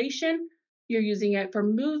self-regulation. You're using it for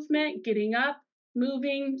movement, getting up,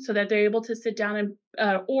 moving, so that they're able to sit down and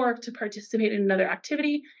or to participate in another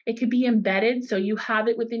activity. It could be embedded, so you have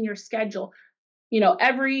it within your schedule.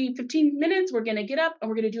 Every 15 minutes, we're going to get up and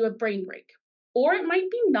we're going to do a brain break. Or it might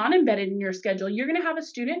be non-embedded in your schedule. You're going to have a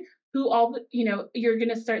student who you're going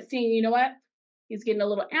to start seeing, what? He's getting a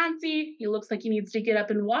little antsy. He looks like he needs to get up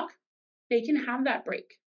and walk. They can have that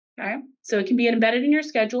break. Okay. So it can be embedded in your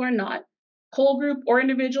schedule or not. Whole group or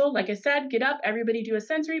individual, like I said, get up, everybody do a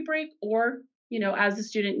sensory break, or, as the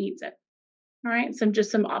student needs it. All right.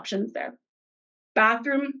 Some options there.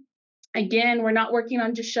 Bathroom, again, we're not working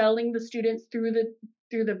on just shuttling the students through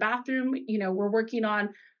the bathroom. We're working on,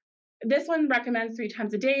 this one recommends 3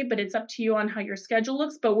 times a day, but it's up to you on how your schedule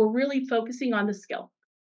looks. But we're really focusing on the skill.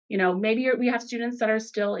 Maybe we have students that are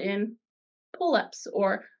still in pull-ups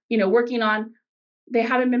or, working on, they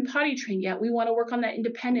haven't been potty trained yet. We want to work on that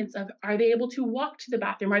independence of, are they able to walk to the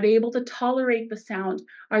bathroom? Are they able to tolerate the sound?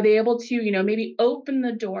 Are they able to, maybe open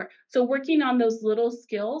the door? So working on those little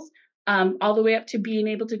skills, all the way up to being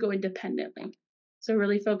able to go independently. So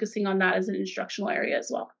really focusing on that as an instructional area as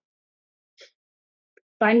well.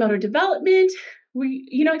 Fine motor development,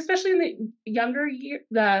 especially in the younger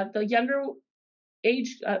the younger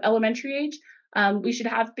age, elementary age, we should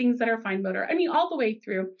have things that are fine motor. I mean, all the way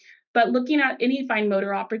through, but looking at any fine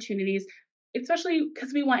motor opportunities, especially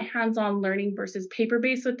because we want hands-on learning versus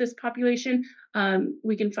paper-based with this population,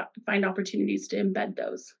 we can find opportunities to embed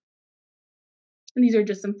those. And these are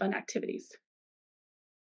just some fun activities.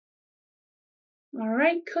 All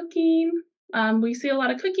right, cooking. We see a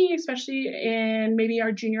lot of cooking, especially in maybe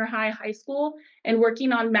our junior high, high school, and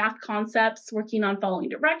working on math concepts, working on following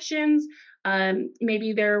directions.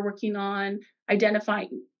 Maybe they're working on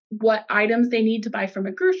identifying what items they need to buy from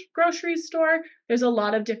a grocery store. There's a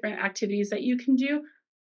lot of different activities that you can do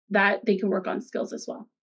that they can work on skills as well.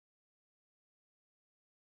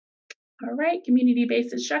 All right,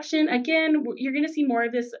 community-based instruction. Again, you're going to see more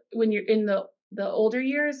of this when you're in the older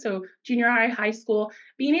years, so junior high, high school,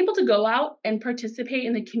 being able to go out and participate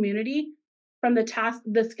in the community from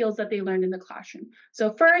the skills that they learned in the classroom.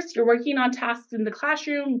 So first, you're working on tasks in the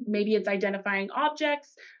classroom. Maybe it's identifying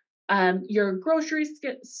objects, your grocery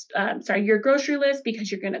list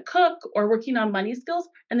because you're going to cook, or working on money skills,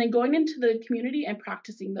 and then going into the community and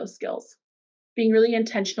practicing those skills. Being really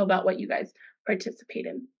intentional about what you guys participate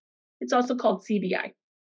in. It's also called CBI.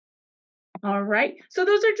 All right. So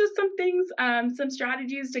those are just some things, some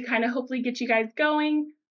strategies to kind of hopefully get you guys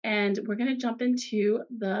going. And we're going to jump into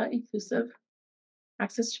the Inclusive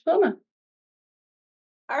Access Diploma.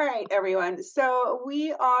 All right, everyone. So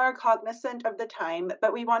we are cognizant of the time,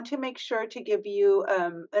 but we want to make sure to give you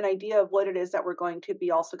an idea of what it is that we're going to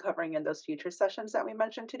be also covering in those future sessions that we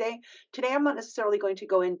mentioned today. Today, I'm not necessarily going to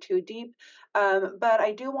go in too deep, but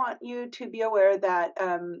I do want you to be aware that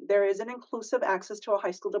there is an inclusive access to a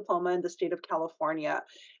high school diploma in the state of California.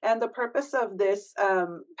 And the purpose of this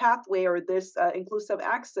pathway or this inclusive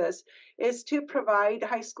access is to provide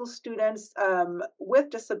high school students with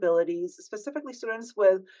disabilities, specifically students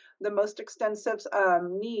with the most extensive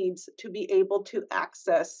needs, to be able to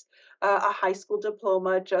access a high school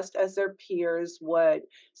diploma just as their peers would.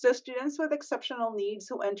 So students with exceptional needs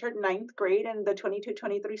who entered ninth grade in the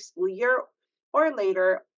 22-23 school year or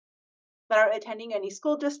later that are attending any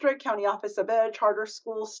school district, county office of ed, charter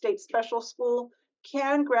school, state special school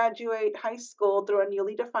can graduate high school through a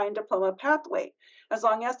newly defined diploma pathway, as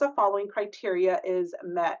long as the following criteria is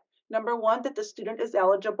met. Number one, that the student is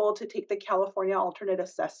eligible to take the California alternate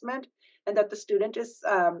assessment and that the student is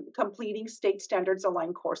completing state standards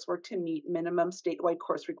aligned coursework to meet minimum statewide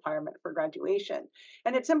course requirement for graduation.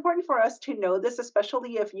 And it's important for us to know this,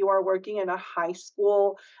 especially if you are working in a high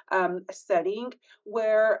school setting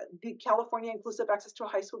where the California Inclusive Access to a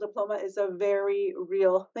High School Diploma is a very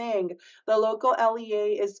real thing. The local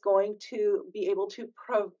LEA is going to be able to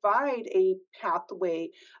provide a pathway,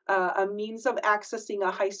 a means of accessing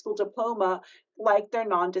a high school diploma like their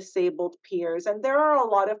non-disabled peers. And there are a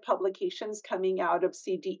lot of publications coming out of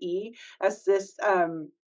CDE as this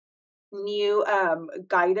new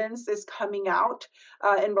guidance is coming out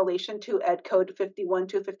in relation to Ed Code 51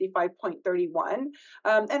 to 55.31.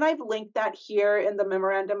 And I've linked that here in the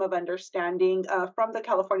Memorandum of Understanding from the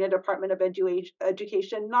California Department of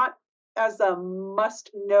Education, not as a must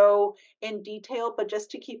know in detail, but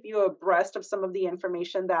just to keep you abreast of some of the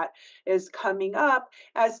information that is coming up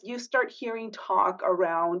as you start hearing talk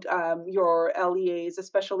around your LEAs,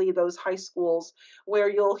 especially those high schools where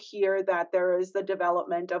you'll hear that there is the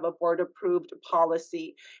development of a board approved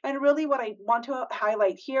policy. And really, what I want to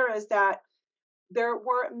highlight here is that there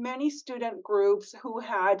were many student groups who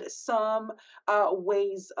had some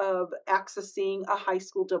ways of accessing a high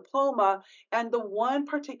school diploma. And the one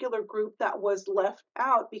particular group that was left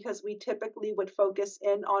out, because we typically would focus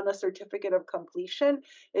in on a certificate of completion,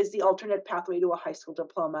 is the alternate pathway to a high school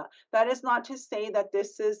diploma. That is not to say that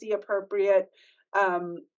this is the appropriate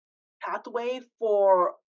um, pathway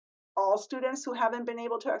for all students who haven't been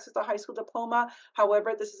able to access a high school diploma.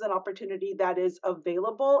 However, this is an opportunity that is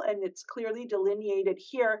available and it's clearly delineated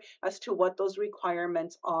here as to what those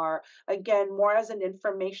requirements are. Again, more as an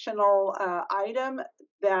informational item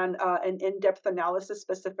than an in-depth analysis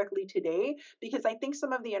specifically today, because I think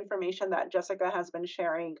some of the information that Jessica has been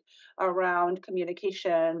sharing around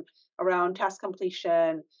communication, around task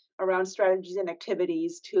completion, around strategies and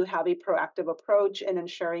activities to have a proactive approach in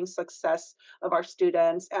ensuring success of our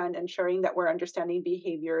students and ensuring that we're understanding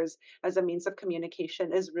behaviors as a means of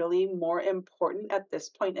communication is really more important at this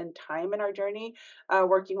point in time in our journey,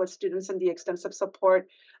 working with students in the extensive support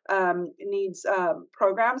needs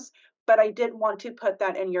programs. But I did want to put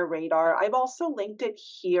that in your radar. I've also linked it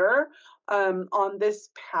here on this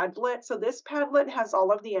Padlet. So this Padlet has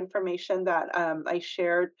all of the information that I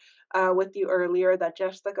shared with you earlier, that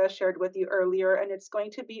Jessica shared with you earlier, and it's going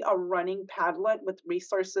to be a running Padlet with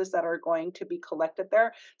resources that are going to be collected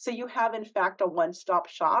there. So you have, in fact, a one-stop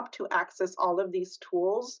shop to access all of these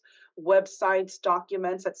tools, websites,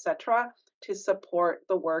 documents, etc., to support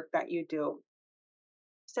the work that you do.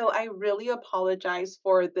 So I really apologize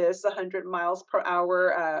for this 100 miles per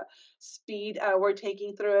hour speed we're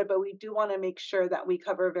taking through it, but we do want to make sure that we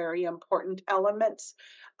cover very important elements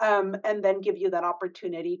and then give you that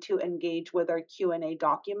opportunity to engage with our Q&A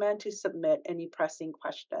document to submit any pressing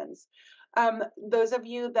questions. Those of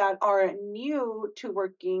you that are new to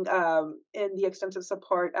working in the extensive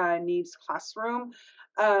support needs classroom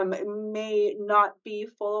may not be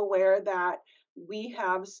full aware that we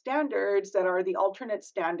have standards that are the alternate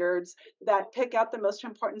standards that pick out the most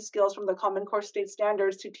important skills from the Common Core State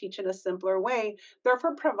Standards to teach in a simpler way,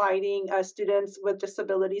 therefore providing students with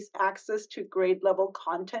disabilities access to grade level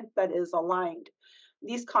content that is aligned.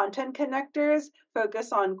 These content connectors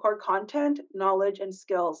focus on core content, knowledge, and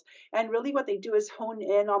skills. And really what they do is hone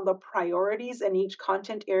in on the priorities in each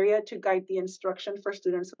content area to guide the instruction for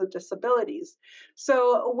students with disabilities.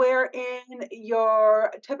 So where in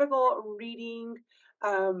your typical reading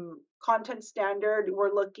content standard,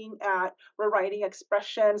 we're writing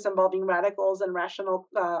expressions involving radicals and rational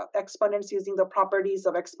exponents using the properties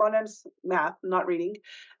of exponents, math, not reading.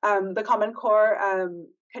 The Common Core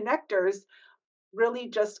connectors really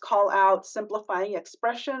just call out simplifying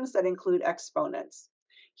expressions that include exponents.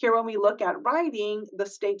 Here, when we look at writing, the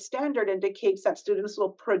state standard indicates that students will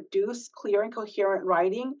produce clear and coherent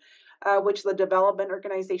writing, which the development,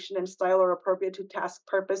 organization, and style are appropriate to task,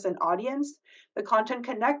 purpose, and audience. The content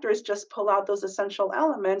connectors just pull out those essential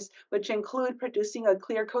elements, which include producing a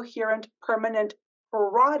clear, coherent, permanent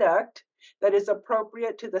product that is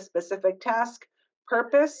appropriate to the specific task,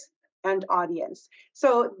 purpose, and audience.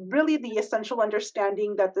 So, really, the essential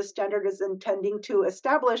understanding that the standard is intending to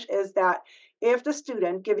establish is that if the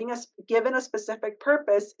student given a specific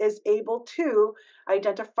purpose is able to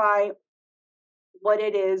identify what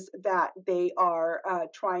it is that they are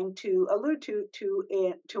trying to allude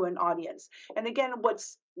to an audience. And again,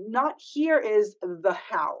 what's not here is the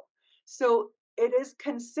how. So it is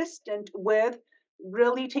consistent with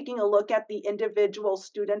really taking a look at the individual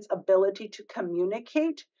student's ability to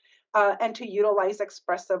communicate and to utilize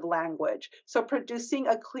expressive language. So producing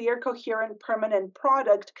a clear, coherent, permanent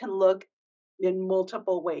product can look in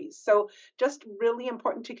multiple ways. So just really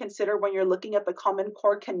important to consider when you're looking at the Common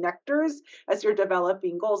Core connectors as you're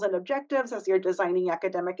developing goals and objectives, as you're designing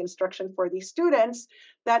academic instruction for these students,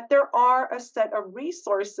 that there are a set of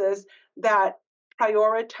resources that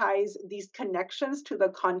prioritize these connections to the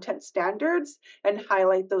content standards and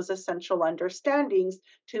highlight those essential understandings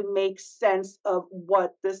to make sense of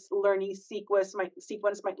what this learning sequence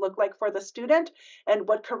might look like for the student and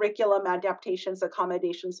what curriculum adaptations,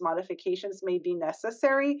 accommodations, modifications may be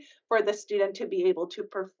necessary for the student to be able to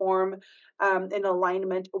perform in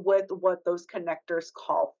alignment with what those connectors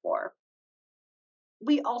call for.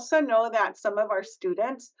 We also know that some of our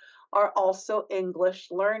students are also English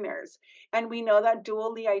learners. And we know that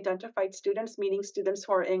dually identified students, meaning students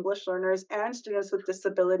who are English learners and students with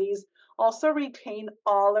disabilities, also retain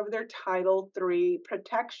all of their Title III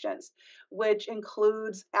protections, which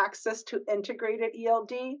includes access to integrated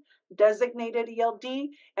ELD, designated ELD,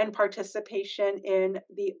 and participation in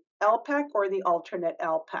the LPAC or the alternate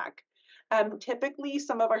LPAC. Typically,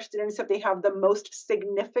 some of our students, if they have the most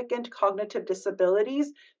significant cognitive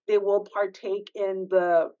disabilities, they will partake in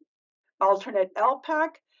the alternate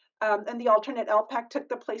LPAC. And the alternate LPAC took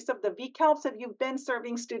the place of the VCALPs. If you've been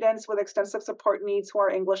serving students with extensive support needs who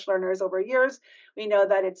are English learners over years, we know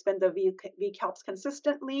that it's been the VCALPs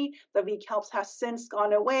consistently. The VCALPs has since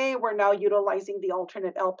gone away. We're now utilizing the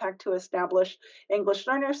alternate LPAC to establish English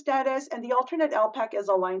learner status. And the alternate LPAC is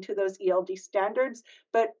aligned to those ELD standards,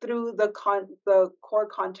 but through the core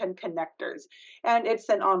content connectors. And it's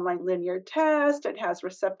an online linear test. It has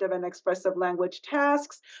receptive and expressive language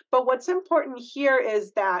tasks. But what's important here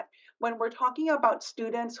is that when we're talking about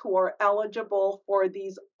students who are eligible for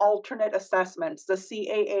these alternate assessments, the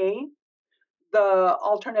CAA, the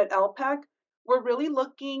alternate LPAC, we're really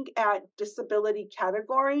looking at disability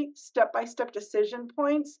category, step-by-step decision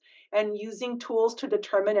points, and using tools to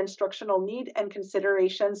determine instructional need and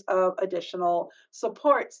considerations of additional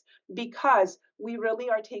supports, because we really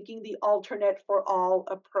are taking the alternate for all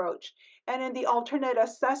approach. And in the alternate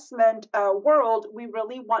assessment world, we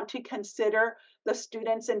really want to consider the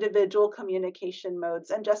students' individual communication modes.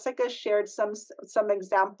 And Jessica shared some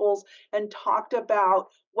examples and talked about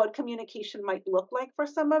what communication might look like for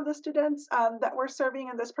some of the students that we're serving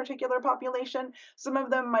in this particular population. Some of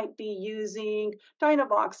them might be using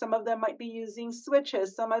Dynavox, some of them might be using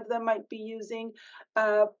switches, some of them might be using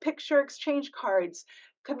picture exchange cards.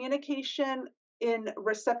 Communication in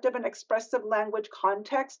receptive and expressive language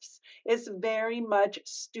contexts is very much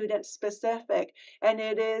student specific, and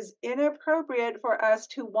it is inappropriate for us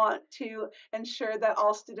to want to ensure that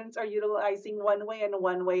all students are utilizing one way and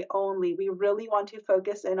one way only. We really want to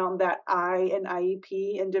focus in on that I and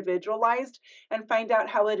IEP individualized and find out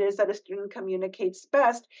how it is that a student communicates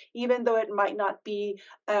best, even though it might not be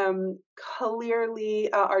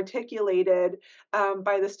clearly articulated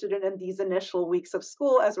by the student in these initial weeks of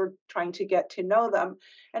school as we're trying to get to know them.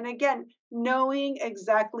 And again, knowing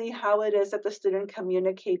exactly how it is that the student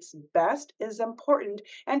communicates best is important.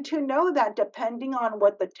 And to know that depending on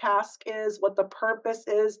what the task is, what the purpose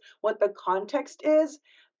is, what the context is,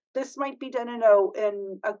 this might be done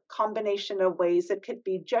in a combination of ways. It could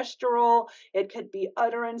be gestural, it could be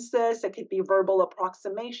utterances, it could be verbal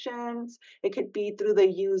approximations, it could be through the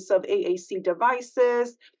use of AAC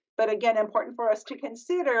devices. But again, important for us to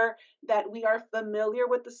consider that we are familiar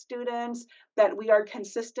with the students, that we are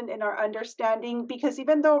consistent in our understanding, because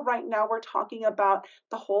even though right now we're talking about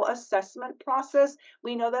the whole assessment process,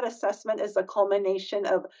 we know that assessment is a culmination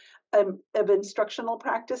of instructional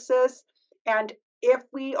practices. And if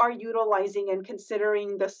we are utilizing and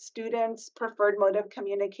considering the student's preferred mode of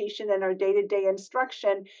communication in our day-to-day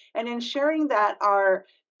instruction and ensuring that our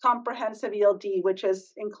comprehensive ELD, which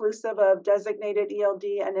is inclusive of designated ELD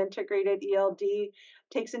and integrated ELD,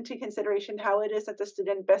 takes into consideration how it is that the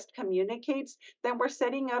student best communicates, then we're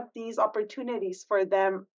setting up these opportunities for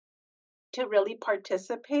them to really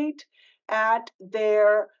participate at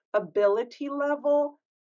their ability level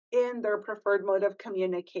in their preferred mode of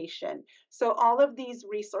communication. So all of these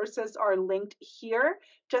resources are linked here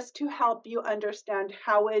just to help you understand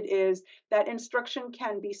how it is that instruction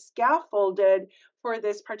can be scaffolded for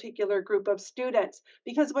this particular group of students.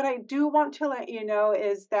 Because what I do want to let you know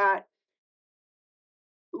is that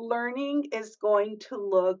learning is going to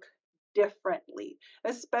look differently,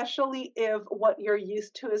 especially if what you're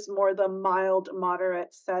used to is more the mild,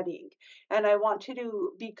 moderate setting. And I want you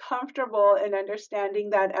to be comfortable in understanding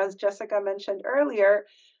that, as Jessica mentioned earlier,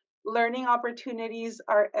 learning opportunities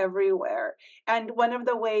are everywhere. And one of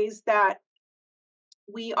the ways that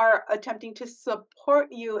we are attempting to support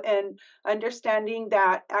you in understanding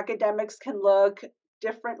that academics can look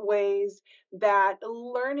different ways, that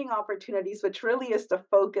learning opportunities, which really is the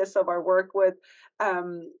focus of our work with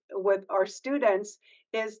our students,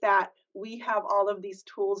 is that we have all of these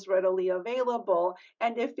tools readily available.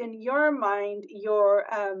 And if in your mind your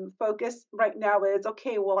focus right now is,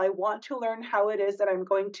 okay, well, I want to learn how it is that I'm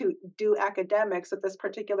going to do academics with this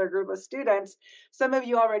particular group of students, some of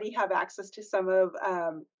you already have access to some of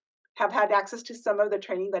have had access to some of the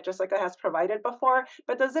training that Jessica has provided before.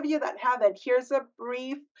 But those of you that haven't, here's a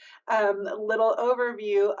brief little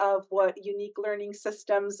overview of what unique learning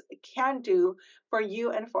systems can do for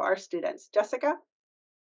you and for our students. Jessica?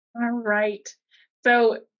 All right.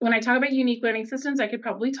 So when I talk about unique learning systems, I could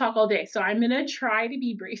probably talk all day. So I'm going to try to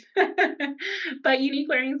be brief. But unique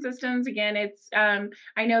learning systems, again, it's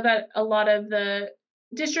I know that a lot of the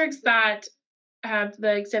districts that have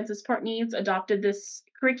the extensive support needs adopted this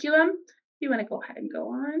curriculum. If you want to go ahead and go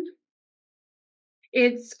on.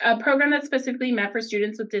 It's a program that's specifically meant for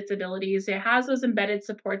students with disabilities. It has those embedded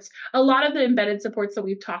supports, a lot of the embedded supports that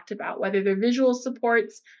we've talked about, whether they're visual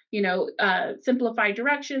supports, simplified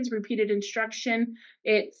directions, repeated instruction.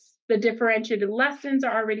 It's the differentiated lessons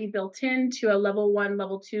are already built into a level 1,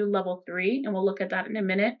 level 2, level 3, and we'll look at that in a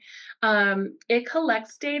minute. It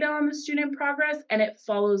collects data on the student progress and it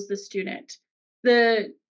follows the student.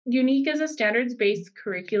 The Unique is a standards-based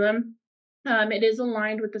curriculum. It is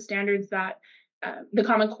aligned with the standards that the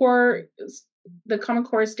Common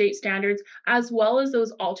Core state standards, as well as those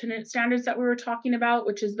alternate standards that we were talking about,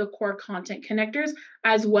 which is the core content connectors,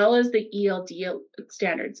 as well as the ELD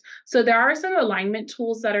standards. So there are some alignment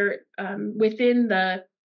tools that are within the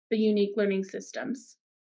unique learning systems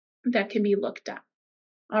that can be looked at.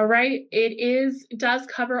 All right, it does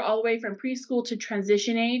cover all the way from preschool to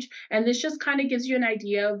transition age, and this just kind of gives you an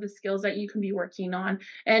idea of the skills that you can be working on.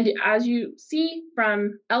 And as you see,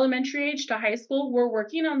 from elementary age to high school, we're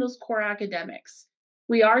working on those core academics.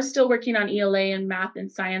 We are still working on ELA and math and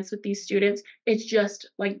science with these students. It's just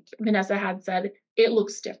like Vanessa had said, it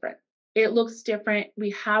looks different. It looks different.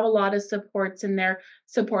 We have a lot of supports in there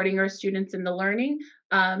supporting our students in the learning,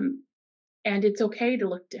 and it's okay to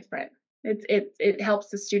look different. It helps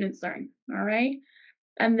the students learn. All right.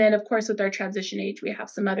 And then of course with our transition age, we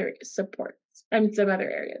have some other supports and some other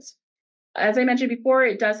areas. As I mentioned before,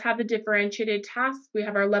 it does have the differentiated tasks. We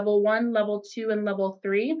have our level 1, level 2, and level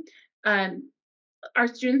 3. Our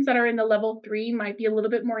students that are in the level 3 might be a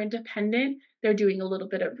little bit more independent. They're doing a little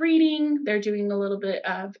bit of reading. They're doing a little bit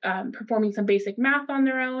of performing some basic math on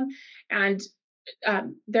their own. And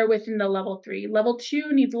they're within the level 3. Level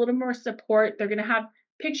 2 needs a little more support. They're going to have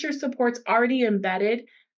picture supports already embedded.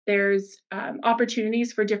 There's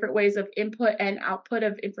opportunities for different ways of input and output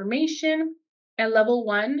of information. And level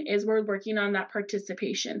 1 is we're working on that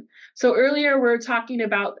participation. So earlier we're talking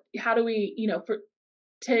about how do we,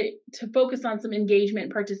 to focus on some engagement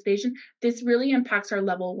and participation. This really impacts our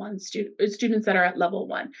level 1 students that are at level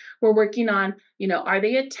 1. We're working on, are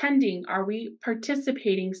they attending? Are we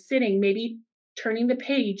participating, sitting, maybe turning the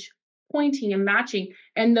page, pointing and matching?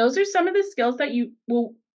 And those are some of the skills that you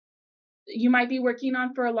might be working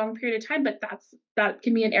on for a long period of time, but that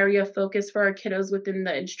can be an area of focus for our kiddos within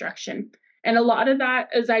the instruction. And a lot of that,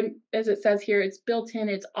 as it says here, it's built in,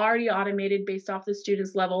 it's already automated based off the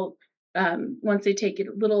student's level once they take a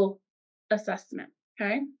little assessment,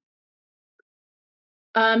 okay?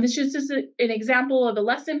 This is just an example of a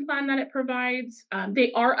lesson plan that it provides.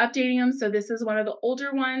 They are updating them, so this is one of the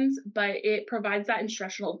older ones, but it provides that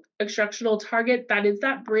instructional target. That is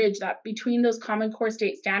that bridge that between those Common Core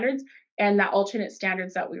state standards and that alternate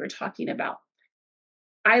standards that we were talking about.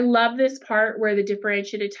 I love this part where the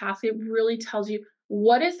differentiated task, it really tells you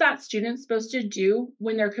What is that student supposed to do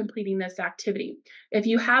when they're completing this activity? If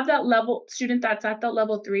you have that level student that's at that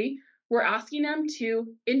level 3, we're asking them to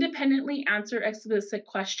independently answer explicit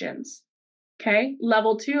questions. Okay,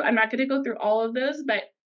 level 2, I'm not going to go through all of those, but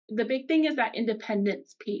the big thing is that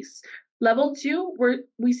independence piece. Level 2,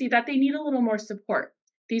 we see that they need a little more support.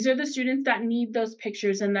 These are the students that need those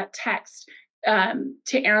pictures and that text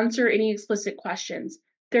to answer any explicit questions.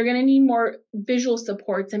 They're going to need more visual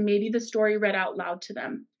supports and maybe the story read out loud to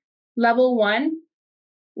them. Level 1,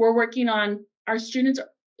 we're working on our students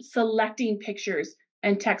selecting pictures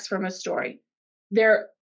and text from a story. They're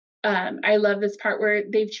I love this part where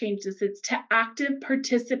they've changed this. It's to active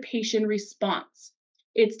participation response.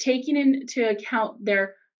 It's taking into account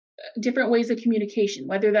their different ways of communication,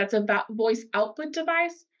 whether that's a voice output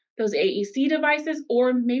device, those AEC devices,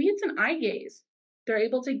 or maybe it's an eye gaze. They're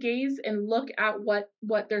able to gaze and look at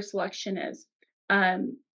what their selection is.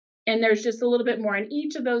 And there's just a little bit more in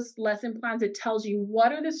each of those lesson plans. It tells you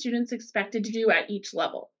what are the students expected to do at each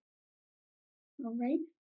level. All right.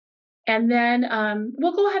 And then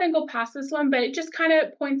we'll go ahead and go past this one, but it just kind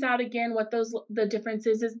of points out again what the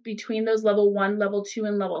differences is between those level 1, level 2,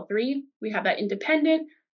 and level 3. We have that independent,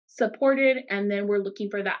 supported, and then we're looking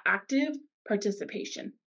for that active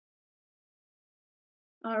participation.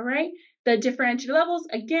 All right, the differentiated levels,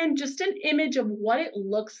 again, just an image of what it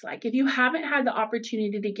looks like. If you haven't had the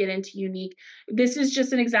opportunity to get into Unique, this is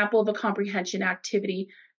just an example of a comprehension activity.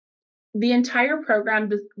 The entire program,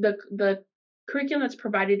 the curriculum that's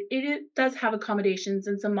provided, it does have accommodations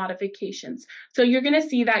and some modifications. So you're going to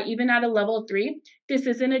see that even at a level 3, this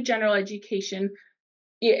isn't a general education,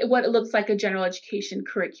 what it looks like a general education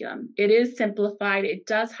curriculum. It is simplified. It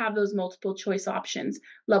does have those multiple choice options.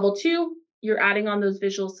 Level 2, you're adding on those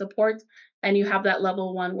visual supports, and you have that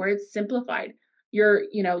level 1 where it's simplified.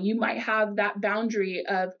 You might have that boundary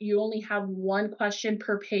of you only have one question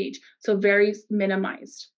per page, so very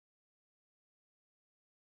minimized.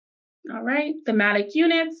 All right, thematic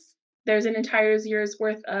units. There's an entire year's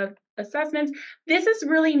worth of assessments. This is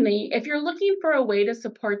really neat. If you're looking for a way to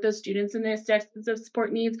support the students in their of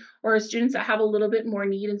support needs or students that have a little bit more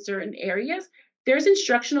need in certain areas, there's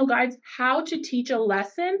instructional guides how to teach a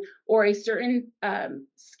lesson or a certain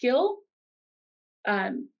skill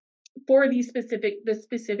for the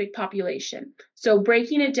specific population. So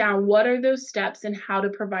breaking it down, what are those steps and how to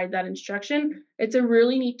provide that instruction? It's a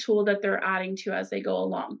really neat tool that they're adding to as they go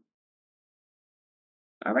along.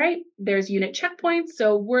 All right, there's unit checkpoints.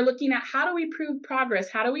 So we're looking at how do we prove progress?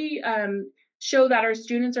 How do we show that our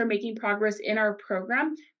students are making progress in our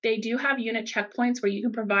program? They do have unit checkpoints where you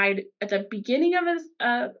can provide at the beginning of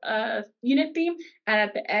a unit theme and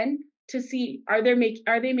at the end to see are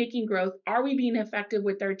they making growth? Are we being effective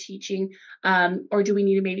with our teaching, or do we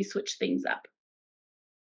need to maybe switch things up?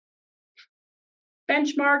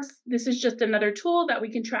 Benchmarks, this is just another tool that we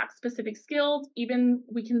can track specific skills. Even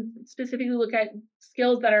we can specifically look at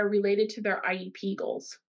skills that are related to their IEP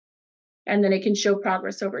goals. And then it can show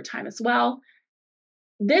progress over time as well.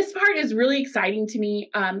 This part is really exciting to me.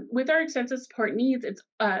 With our extensive support needs,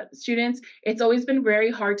 students, it's always been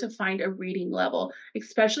very hard to find a reading level,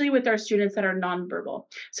 especially with our students that are nonverbal.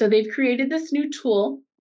 So they've created this new tool,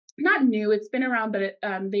 not new, it's been around, but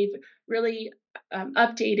they've really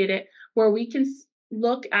updated it where we can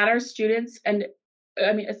look at our students and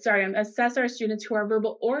assess our students who are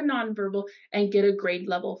verbal or nonverbal and get a grade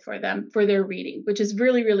level for them for their reading, which is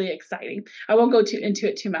really, really exciting. I won't go into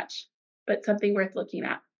it too much, but something worth looking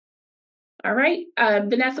at. All right,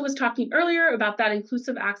 Vanessa was talking earlier about that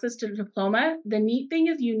inclusive access to the diploma. The neat thing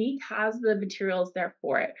is Unique has the materials there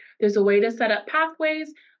for it. There's a way to set up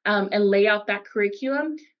pathways and lay out that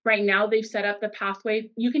curriculum. Right now, they've set up the pathway.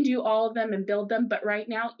 You can do all of them and build them, but right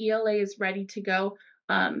now, ELA is ready to go,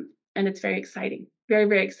 and it's very exciting, very,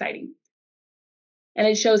 very exciting. And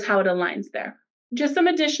it shows how it aligns there. Just some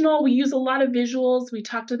additional, we use a lot of visuals. We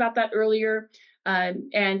talked about that earlier.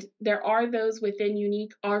 And there are those within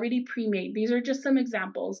Unique already pre-made. These are just some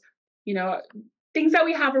examples, things that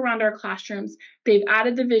we have around our classrooms. They've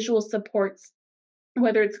added the visual supports,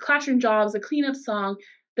 whether it's classroom jobs, a cleanup song,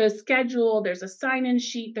 the schedule, there's a sign-in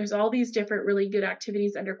sheet, there's all these different really good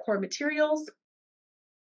activities under core materials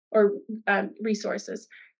or resources.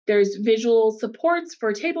 There's visual supports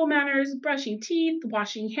for table manners, brushing teeth,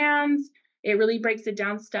 washing hands. It really breaks it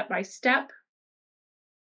down step by step.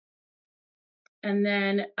 And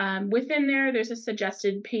then within there's a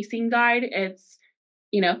suggested pacing guide. It's,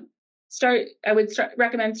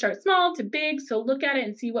 recommend start small to big. So look at it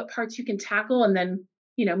and see what parts you can tackle and then,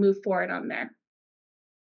 move forward on there.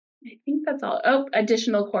 I think that's all. Oh,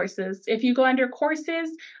 additional courses. If you go under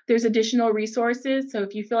courses, there's additional resources. So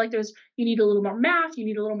if you feel like you need a little more math, you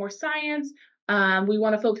need a little more science, we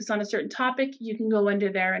want to focus on a certain topic, you can go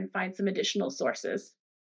under there and find some additional sources.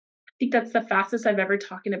 I think that's the fastest I've ever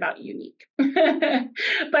talking about unique.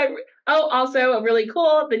 But oh, also a really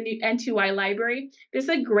cool, the new N2Y library. This is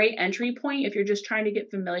a great entry point if you're just trying to get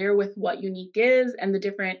familiar with what unique is and the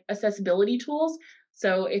different accessibility tools.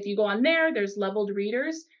 So if you go on there, there's leveled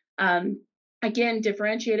readers. Um, Again,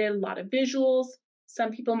 differentiated, a lot of visuals.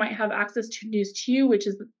 Some people might have access to News to You, which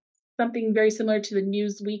is something very similar to the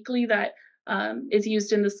News Weekly that is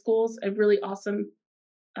used in the schools. A really awesome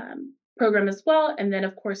program as well. And then,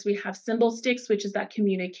 of course, we have Symbol Sticks, which is that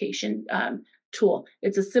communication tool.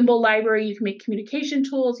 It's a symbol library. You can make communication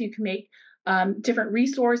tools. You can make different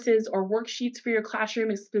resources or worksheets for your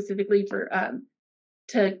classroom, specifically for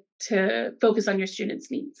to focus on your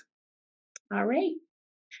students' needs. All right.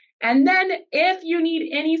 And then, if you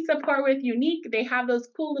need any support with Unique, they have those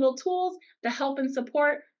cool little tools to help and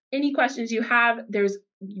support any questions you have. There's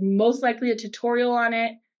most likely a tutorial on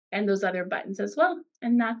it and those other buttons as well.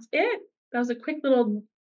 And that's it. That was a quick little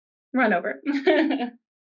run over.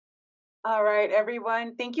 All right,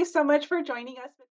 everyone. Thank you so much for joining us.